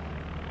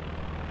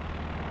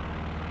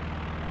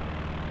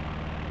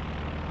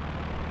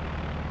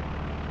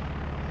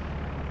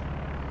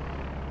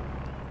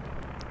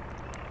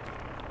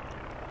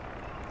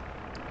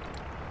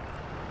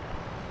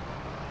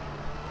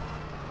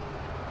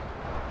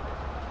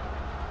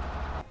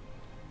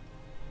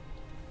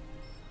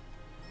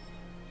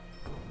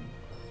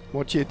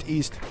 Watch it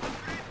east.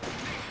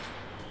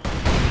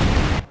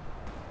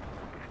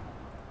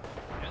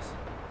 Yes.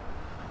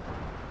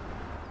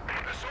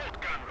 Assault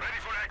gun ready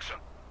for action.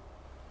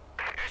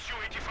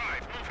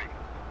 Su-85 moving.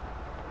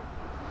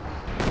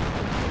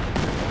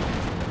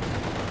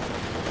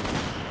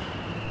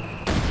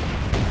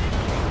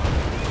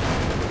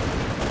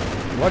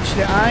 Watch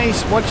the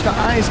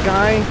ice,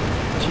 guy.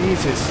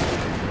 Jesus.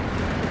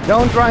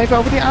 Don't drive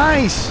over the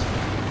ice.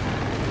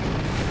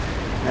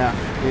 Yeah,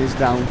 he's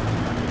down.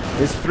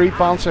 His 3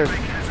 Panzers,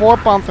 4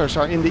 Panthers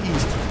are in the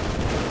east.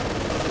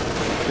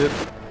 Yep.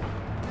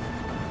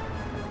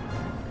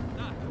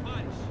 Now,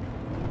 Tovarищ,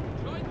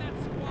 join that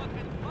squad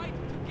and fight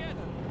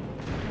together.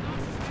 Now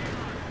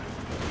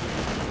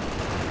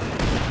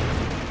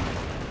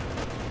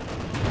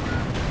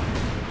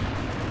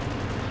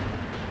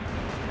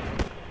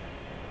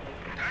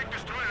Tank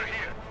destroyer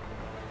here.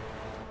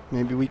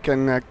 Maybe we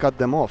can cut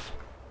them off.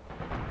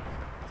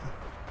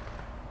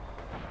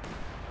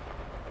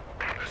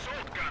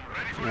 Assault gun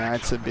ready for Yeah,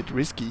 it's a bit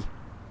risky.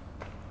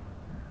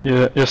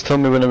 Yeah, just tell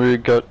me whenever you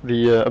got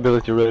the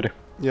ability ready.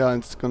 Yeah,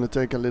 it's gonna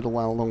take a little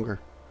while longer.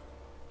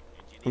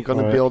 I'm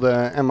gonna Alright. build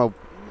a ammo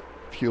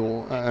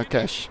fuel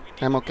cache,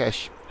 ammo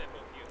cache,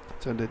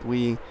 so that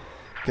we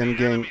can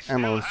gain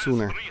ammo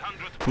sooner.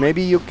 300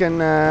 Maybe you can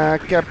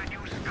cap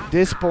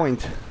this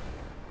point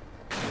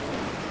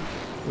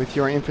with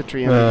your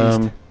infantry on the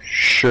east.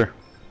 Sure.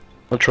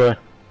 I'll try.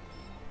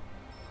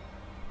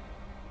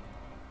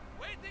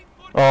 waiting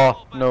for Oh,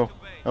 call back no. to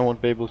base. I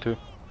won't be able to.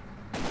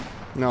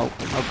 No,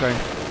 okay.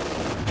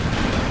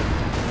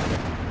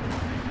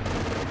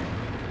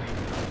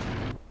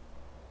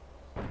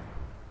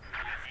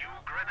 New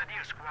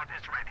Grenadier squad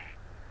is ready.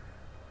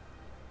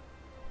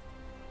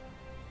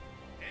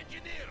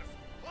 Engineers,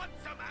 put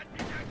some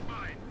anti-tank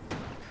mines.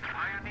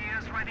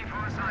 Pioneers ready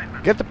for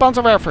assignment. Get the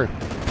Panzerwerfer.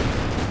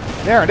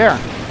 There.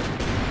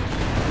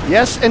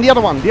 Yes, and the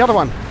other one. Get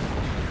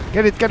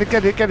it.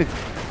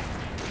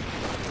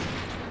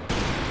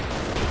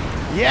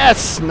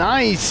 Yes,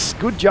 nice.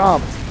 Good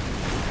job.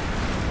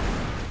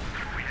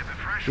 We have a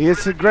fresh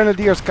Here's the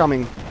Grenadiers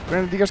coming.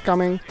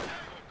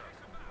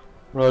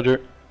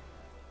 Roger.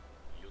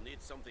 You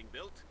need something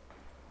built?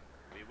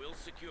 We will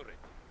secure it.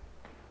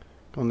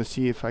 Gonna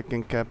see if I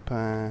can cap.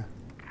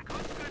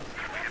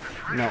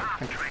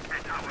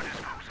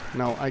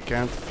 No, I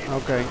can't.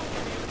 Okay.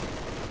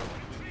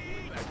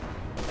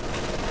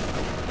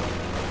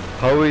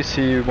 How is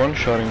he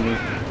one-shotting me?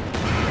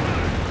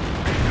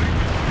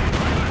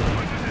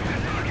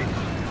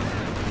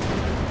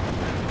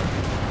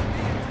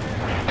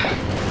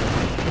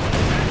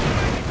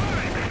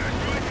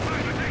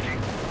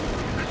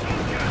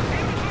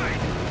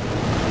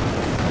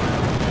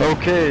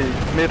 Okay,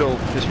 middle.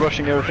 He's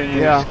rushing everything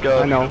Yeah, he's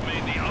got. I know.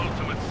 made the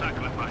ultimate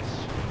sacrifice.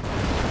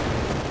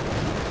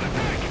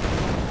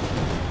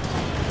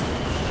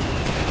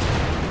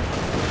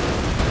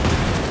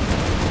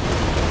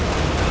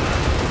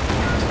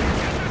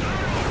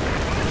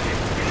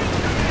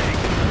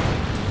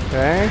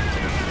 Okay.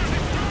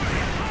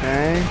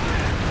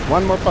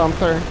 One more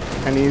Panther,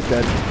 and he's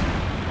dead.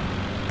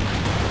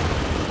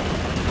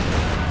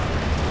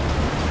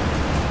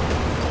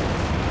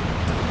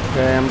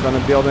 Okay, I'm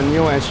gonna build a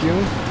new SU. Our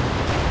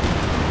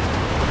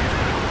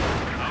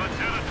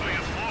territory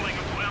is falling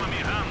into enemy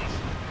hands.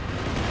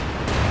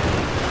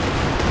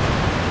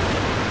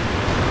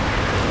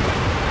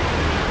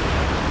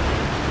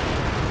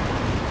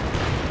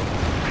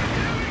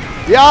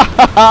 Yeah!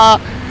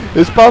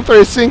 His Panther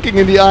is sinking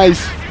in the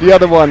ice. The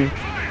other one.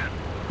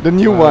 The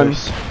new one.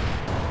 Nice.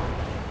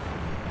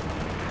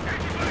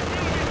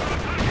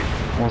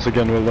 Once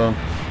again, well done.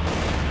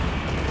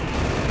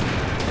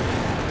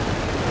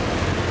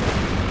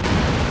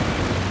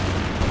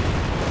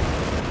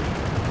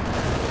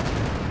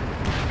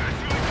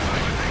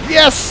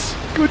 Yes!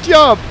 Good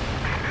job!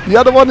 The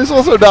other one is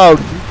also down.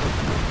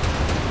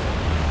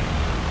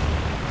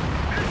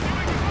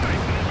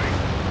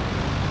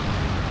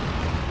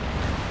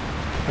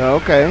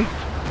 Okay.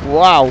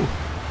 Wow.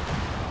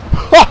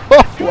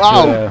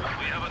 Wow. Yeah. We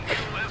have a new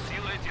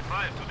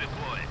Su-85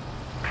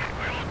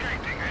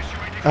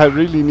 I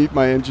really need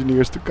my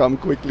engineers to come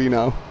quickly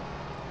now.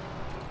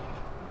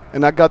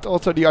 And I got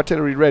also the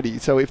artillery ready,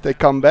 so if they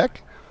come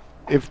back,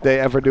 if they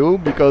ever do,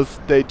 because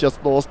they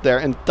just lost their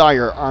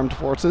entire armed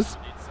forces,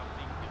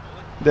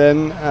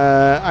 then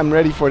I'm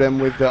ready for them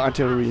with the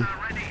artillery.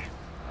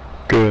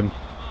 Good.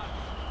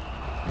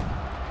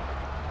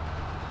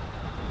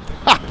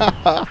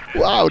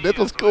 Wow, that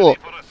was cool.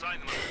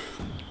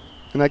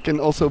 And I can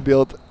also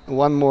build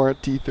one more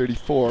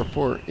T-34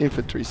 for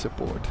infantry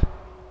support.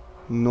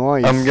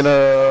 Nice. I'm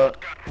gonna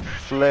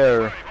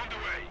flare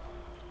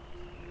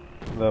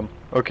them.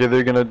 Okay,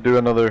 they're gonna do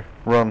another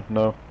run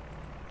now.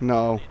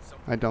 No,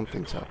 I don't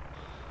think so.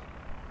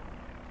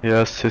 He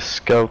has his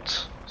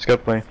scout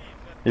plane.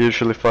 He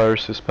usually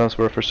fires his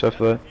Panzerwerfers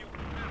after that.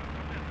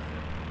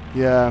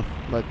 Yeah,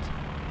 but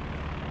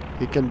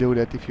he can do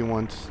that if he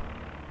wants.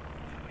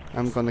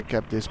 I'm gonna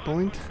cap this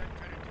point.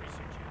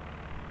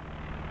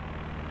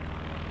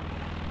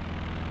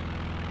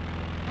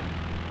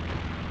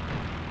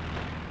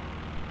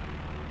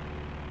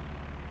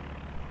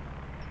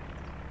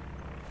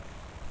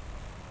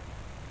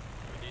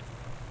 We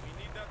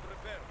need that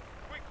repair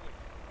quickly.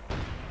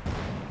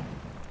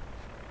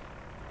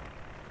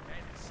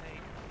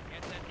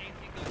 Get that 80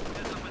 gun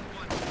set up at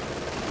once.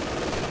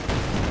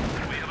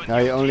 Now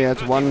he only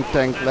has one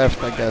tank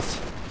left, I guess.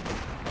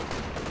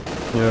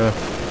 Yeah.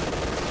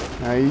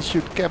 He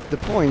should cap the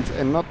point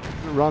and not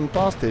run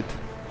past it.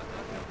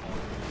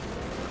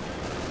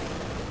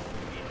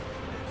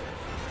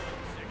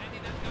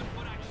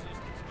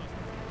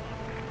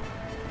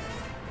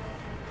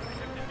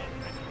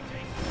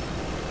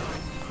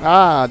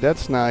 Ah,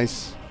 that's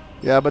nice.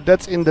 Yeah, but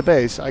that's in the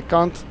base. I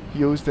can't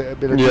use the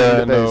ability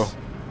Yeah, in the I know. base.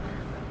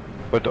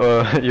 But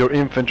your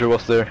infantry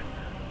was there.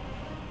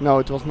 No,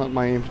 it was not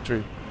my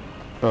infantry.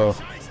 Oh.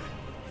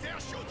 They're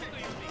shooting at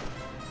me.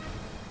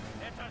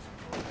 Let us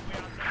prove we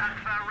are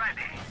Panther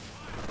ready.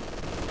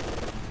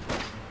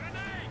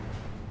 grenade.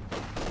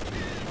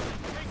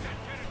 Take that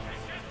territory.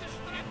 Just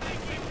distract them.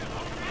 Keep them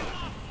off.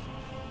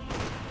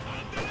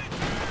 Under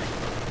attack.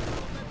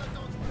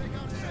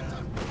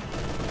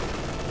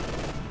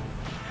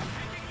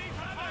 Taking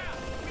lethal fire.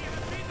 We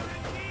have leader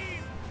in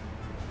need.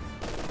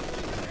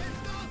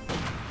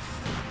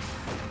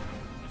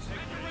 The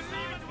sector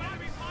received will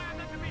be fired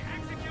and to be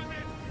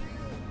executed.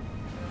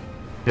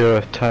 Here,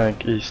 a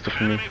tank east of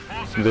me.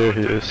 There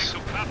he is. To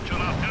capture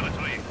our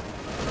territory.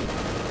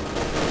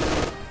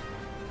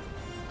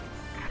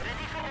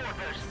 Ready for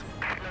orders.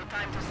 No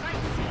time to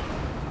sightsee.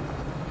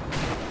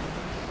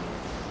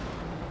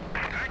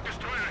 Tank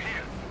destroyer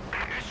here.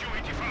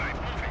 Su-85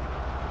 moving.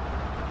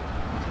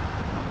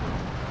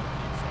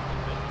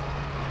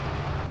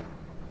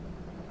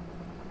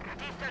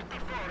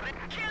 T-34.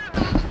 Kill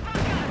those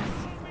fuckers!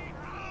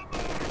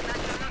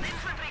 National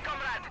infantry,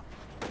 comrade.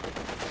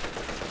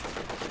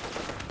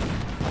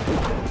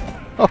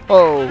 Oh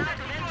ho!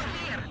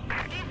 Engineer.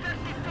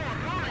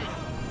 T-34 rolling.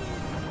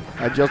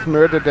 I just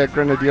murdered that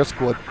grenadier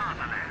squad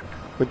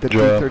with the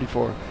Yeah.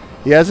 T-34.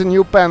 He has a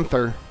new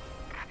Panther.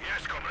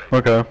 Yes, comrade.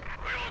 Okay.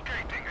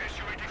 Relocating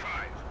Su-85.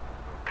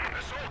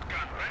 Assault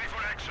gun ready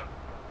for action.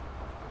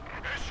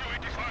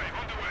 Su-85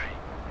 on the way.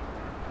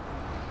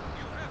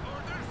 You have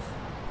orders?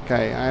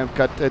 Okay, I've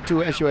got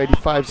two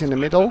Su-85s in the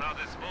middle, Now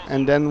this boat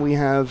and then we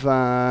have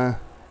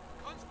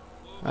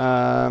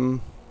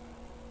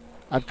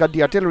I've got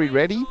the artillery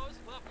ready.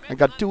 I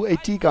got two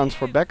AT guns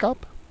for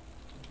backup.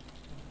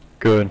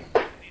 Good.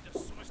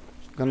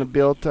 Gonna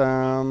build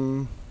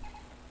one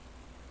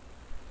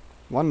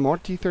more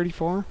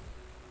T-34.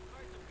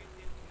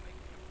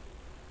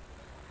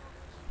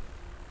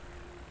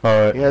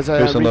 Alright. He has a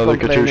Here's another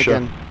recon plane Katyusha.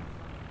 again.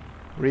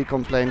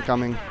 Recon plane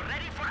coming.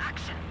 Ready for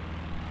action.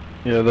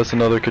 Yeah, that's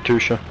another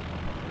Katyusha.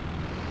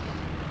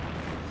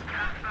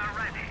 Panther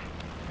ready.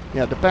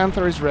 Yeah, the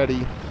Panther is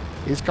ready.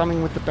 He's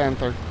coming with the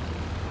Panther.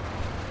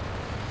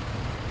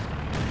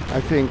 I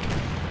think.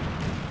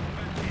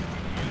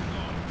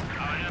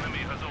 Our enemy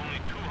has only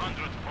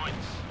 200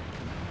 points.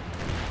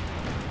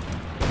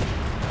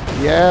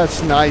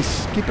 Yes,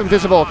 nice. Keep him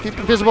visible, keep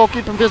him visible,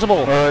 keep him visible.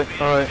 Alright,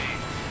 alright.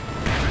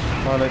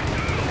 On it.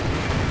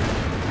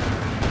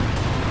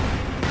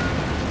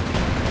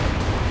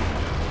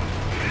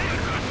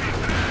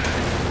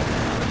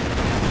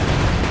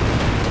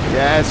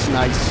 Yes,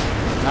 nice.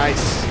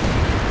 Nice.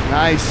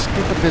 Nice.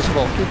 Keep them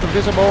visible, keep them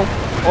visible.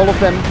 All of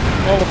them,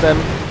 all of them.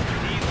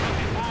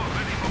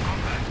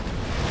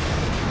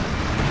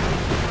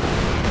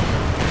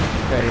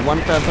 Okay,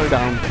 one Panther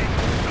down.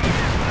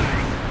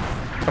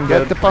 I'm Get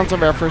dead. the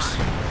Panzerwerfers.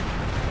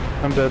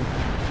 I'm dead.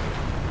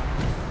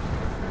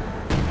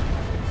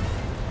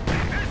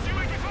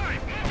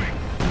 Su-85 moving.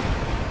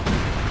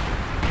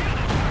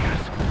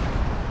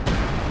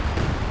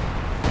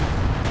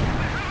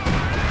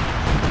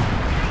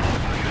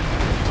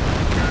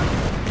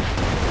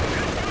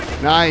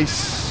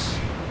 Nice.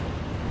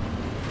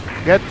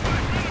 Get.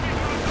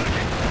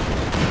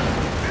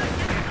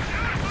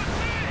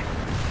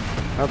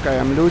 Okay,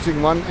 I'm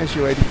losing one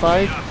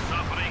Su-85.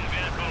 Suffering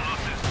vehicle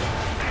losses.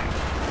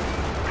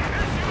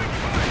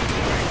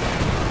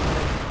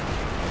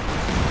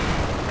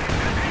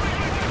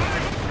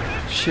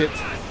 shit.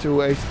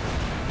 Two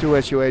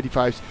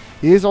Su-85s.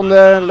 He is on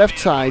the left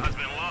side. Has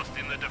been lost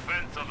in the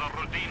defense of the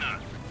Rodina.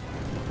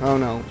 Oh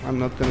no, I'm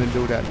not gonna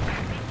do that.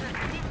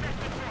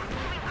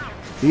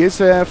 He is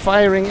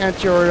firing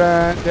at your...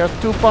 there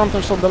are 2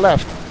 Panthers on the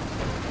left.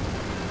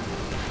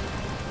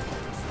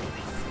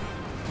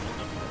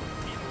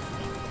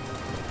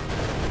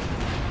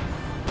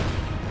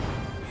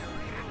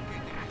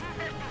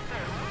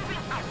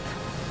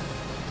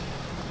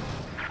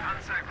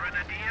 Panzer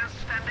Grenadiers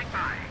standing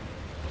by.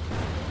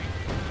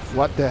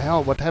 What the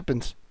hell? What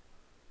happens?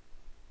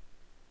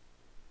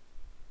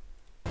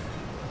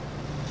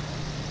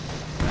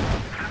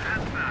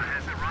 Panzer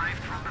has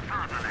arrived from the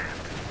fatherland.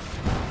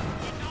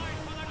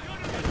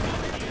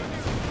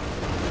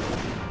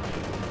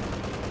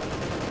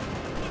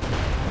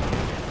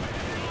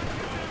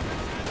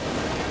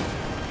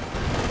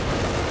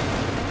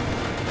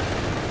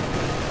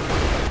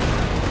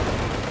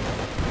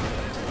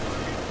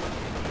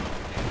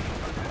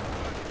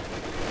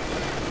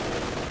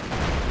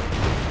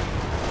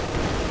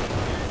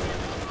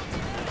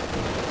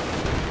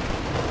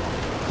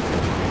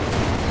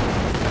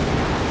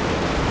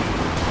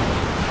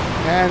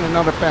 And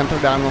another Panther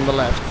down on the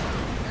left.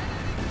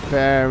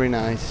 Very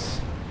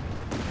nice.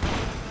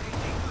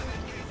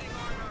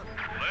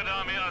 Red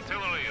Army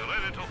artillery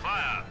ready to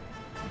fire.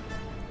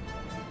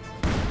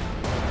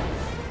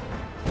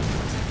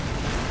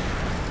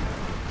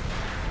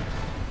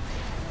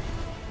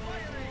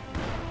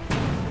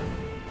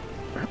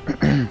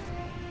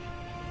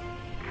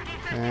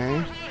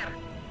 Okay.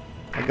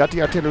 I got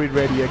the artillery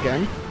ready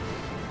again.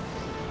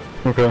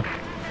 Okay.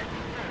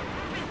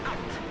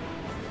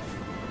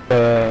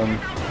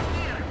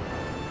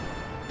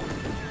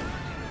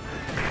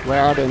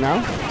 Where are they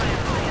now?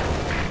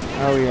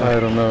 Oh yeah. I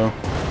don't know.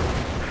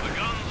 The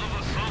guns of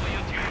the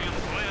Soviet Union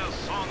play a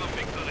song of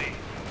victory.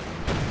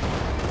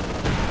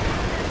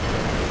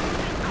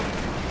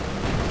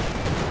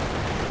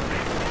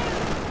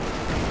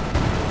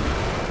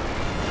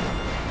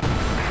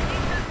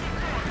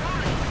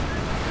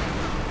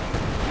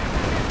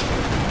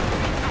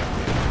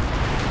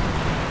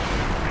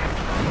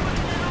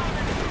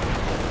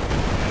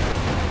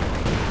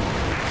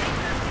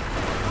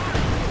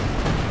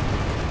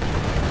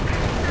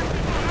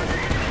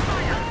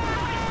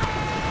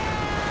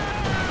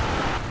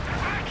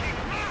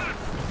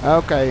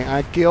 Okay,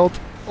 I killed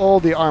all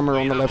the armor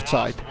on the left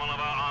side. One of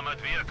our armored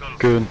vehicles.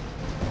 Good.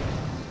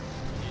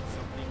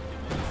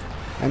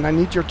 And I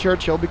need your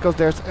Churchill because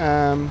there's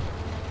Panzer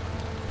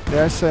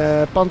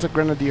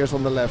Grenadiers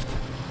on the left.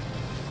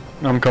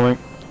 I'm coming.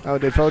 Oh,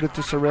 they voted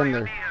to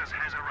surrender. Grenadiers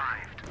has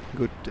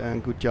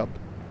arrived. Good job.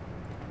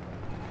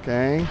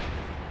 Okay.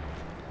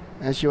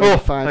 Oh,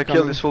 Su-85 I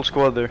killed this full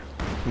squad there.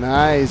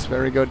 Nice,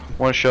 very good.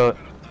 One shot.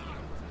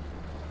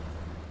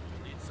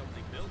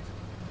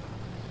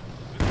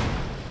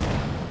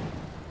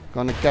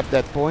 Gonna cap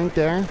that point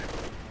there.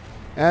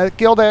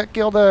 Kill the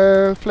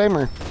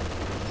flamer.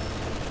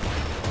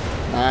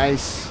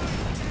 Nice.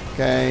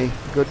 Okay,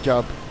 good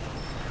job.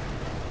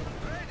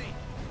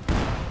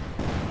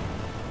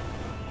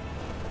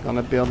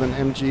 Gonna build an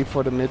MG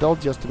for the middle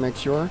just to make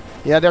sure.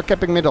 Yeah, they're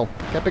capping middle.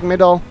 Capping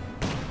middle.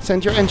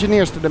 Send your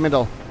engineers to the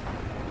middle.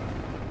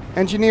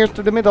 Engineers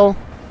to the middle.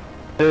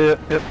 Yeah.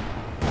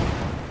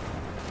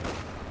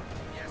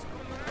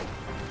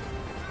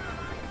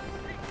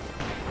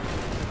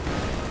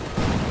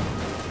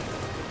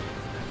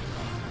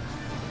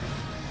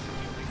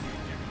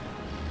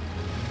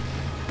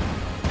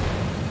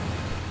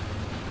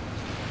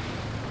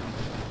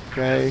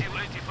 Okay.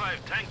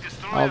 Su-85 tank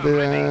destroyer I'll do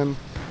ready.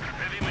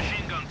 Heavy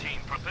machine gun team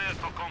prepared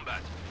for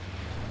combat.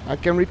 I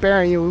can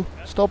repair you.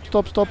 Stop. We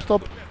waste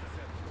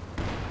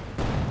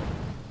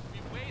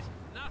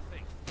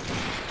nothing.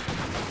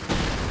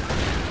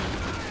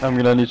 I'm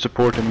gonna need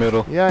support in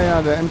middle.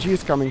 Yeah, the MG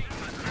is coming.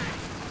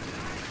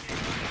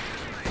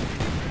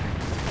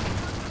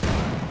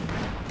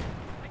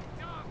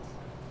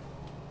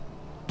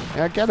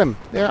 Yeah, get him.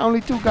 There are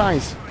only 2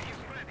 guys.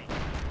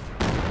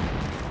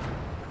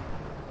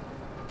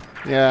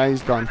 Yeah,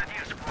 he's gone.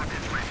 Grenadier squad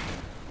is ready.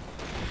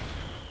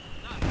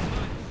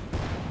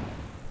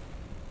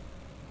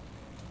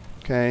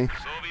 Okay,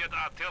 Soviet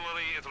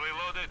artillery is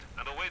reloaded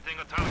and awaiting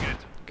a target.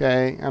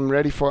 okay, I'm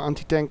ready for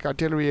anti-tank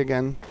artillery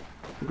again.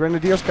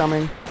 Grenadiers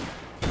coming.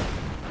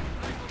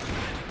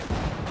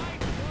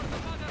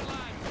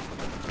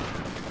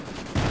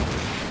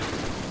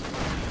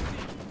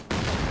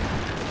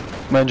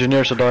 My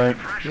engineers are dying.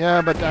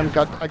 Yeah, but I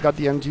got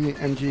the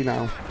MG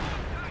now.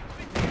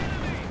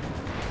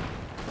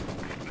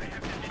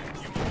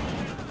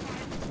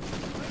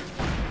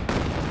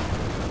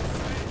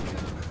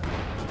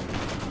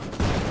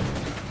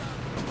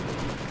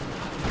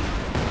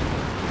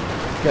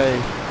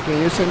 Okay,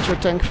 can you send your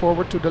tank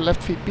forward to the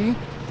left VP?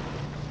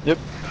 Yep,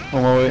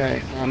 on my way.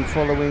 Okay, I'm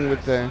following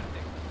with the...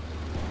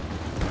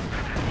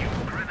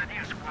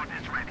 Grenadier squad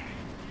is ready.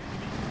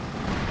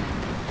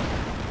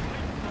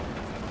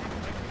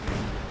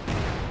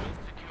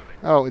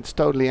 Oh, it's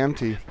totally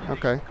empty.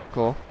 Okay,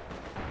 cool.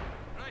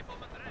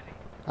 Rifleman ready.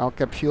 I'll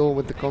cap fuel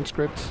with the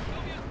conscripts.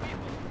 Soviet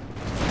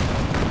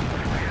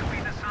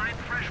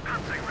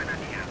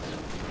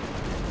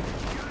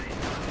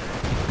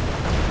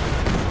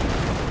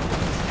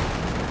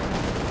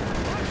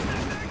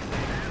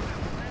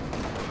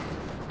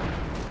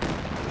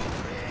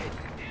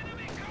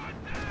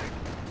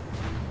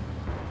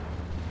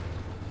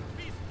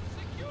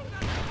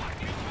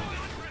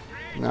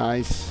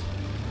Nice.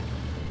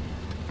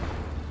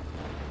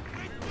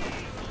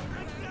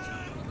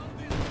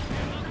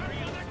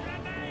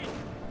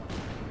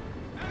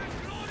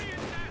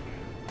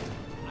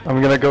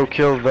 I'm gonna go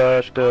kill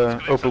that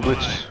Opel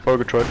Blitz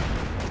cargo truck.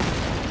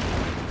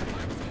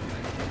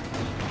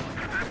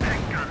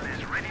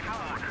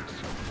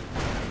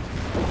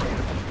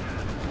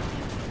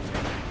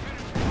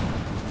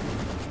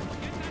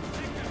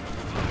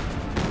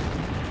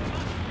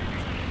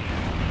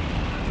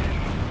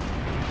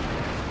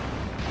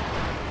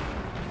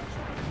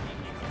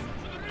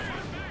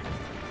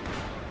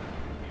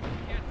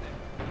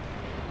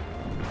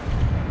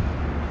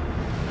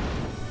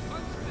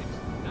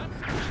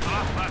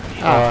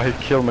 Ah, he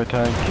killed my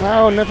tank.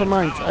 No, never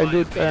mind. I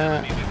do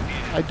the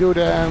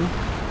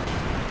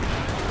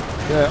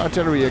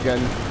artillery again.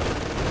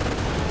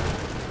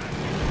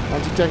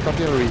 Anti-tank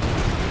artillery.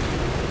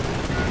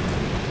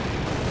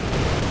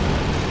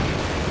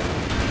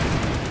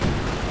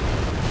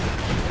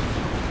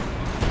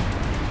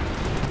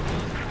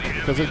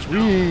 Because it's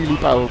really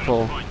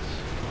powerful.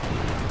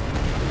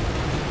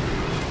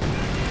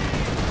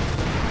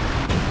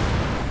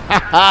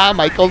 Haha,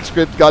 my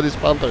conscript got his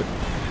panther.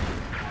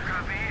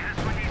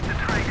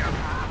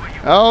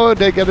 Oh,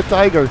 they get a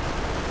tiger.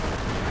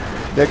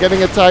 They're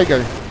getting a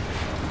tiger.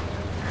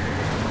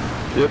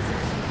 Yep.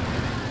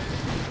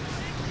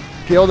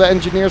 Kill the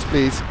engineers,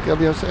 please. Kill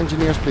those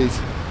engineers, please.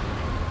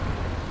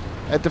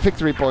 At the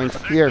victory point.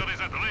 Here. Sector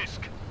is at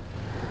risk.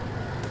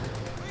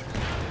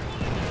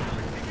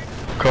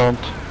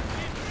 Can't. The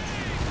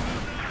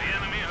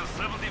enemy has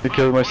 75 He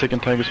killed my points second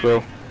tank as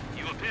well.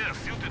 You appear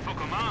suited for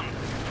command.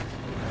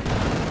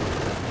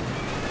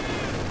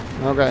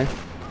 Okay.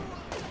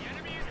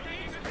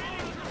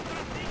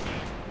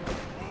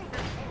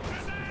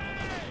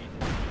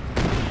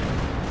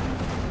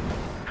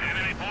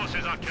 Enemy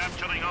forces are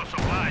capturing our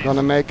supplies.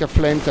 Gonna make a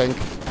flame tank.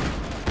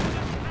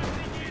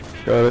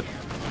 Got it.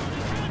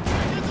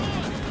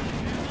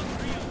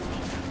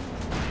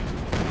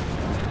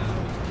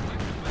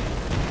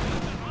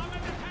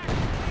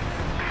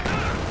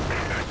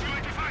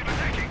 Su-85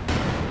 attacking.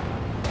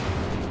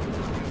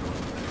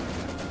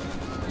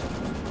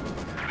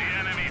 The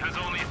enemy has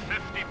only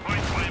 50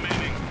 points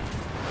remaining.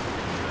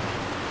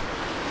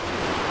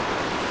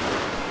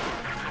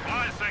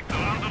 Supply sector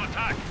under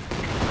attack.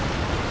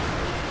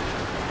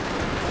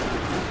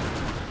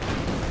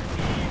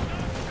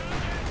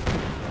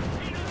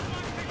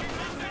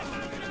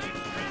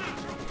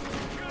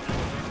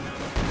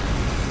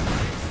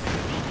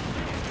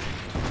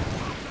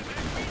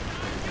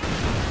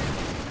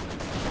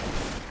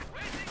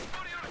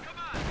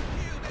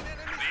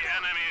 The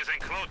enemy is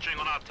encroaching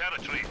on our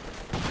territory.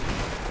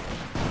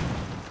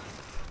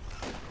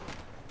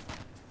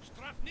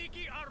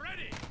 Strafniki are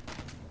ready.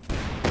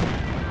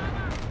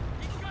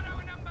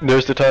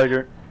 There's the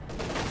tiger.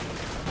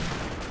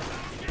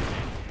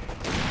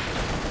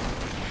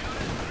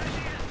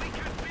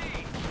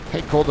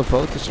 Hey, call the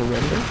vote to surrender.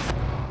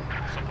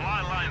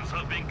 Supply lines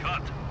have been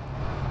cut.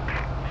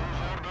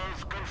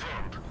 Orders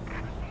confirmed.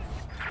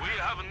 We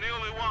have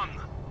nearly won.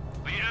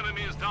 The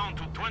enemy is down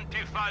to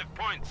 25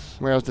 points.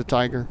 Where's the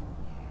tiger?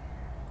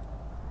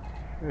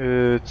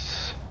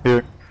 It's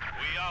here.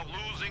 We are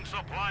losing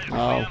supplies to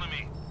Oh. the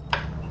enemy.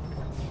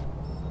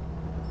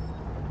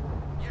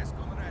 Yes,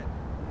 comrade.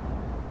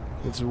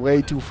 It's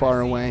way too far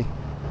away.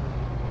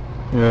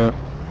 Yeah.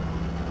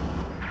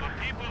 The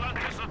people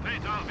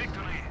anticipate our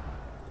victory.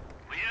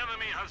 The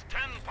enemy has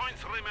 10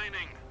 points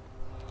remaining.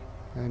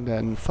 And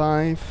then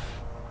 5.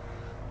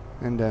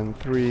 And then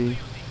 3.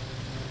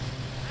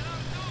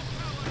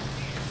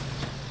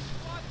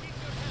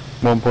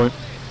 1 point.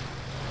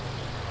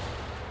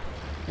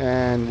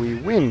 And we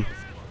win.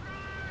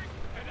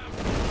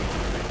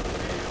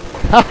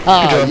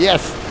 Haha, job.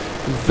 yes!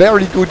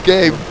 Very good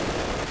game.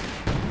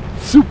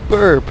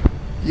 Superb.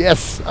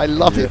 Yes, I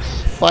love it.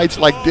 Yes. Fights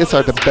like this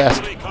are the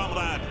best.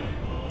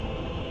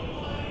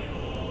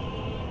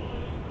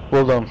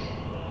 Well done.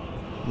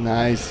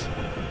 Nice.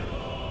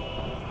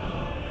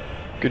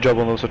 Good job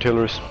on those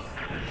artilleries.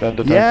 And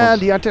the tank Yeah,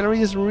 ones. the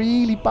artillery is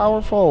really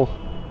powerful.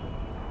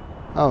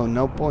 Oh,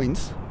 no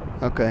points.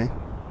 Okay.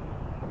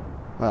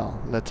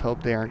 Well, let's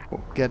hope they are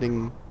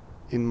getting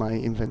in my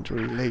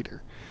inventory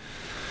later.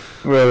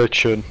 Well, it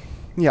should.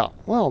 Yeah,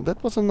 well,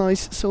 that was a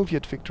nice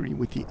Soviet victory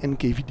with the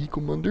NKVD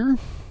commander.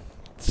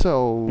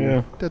 So,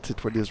 Yeah. that's it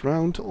for this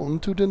round. On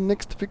to the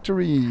next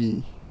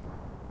victory.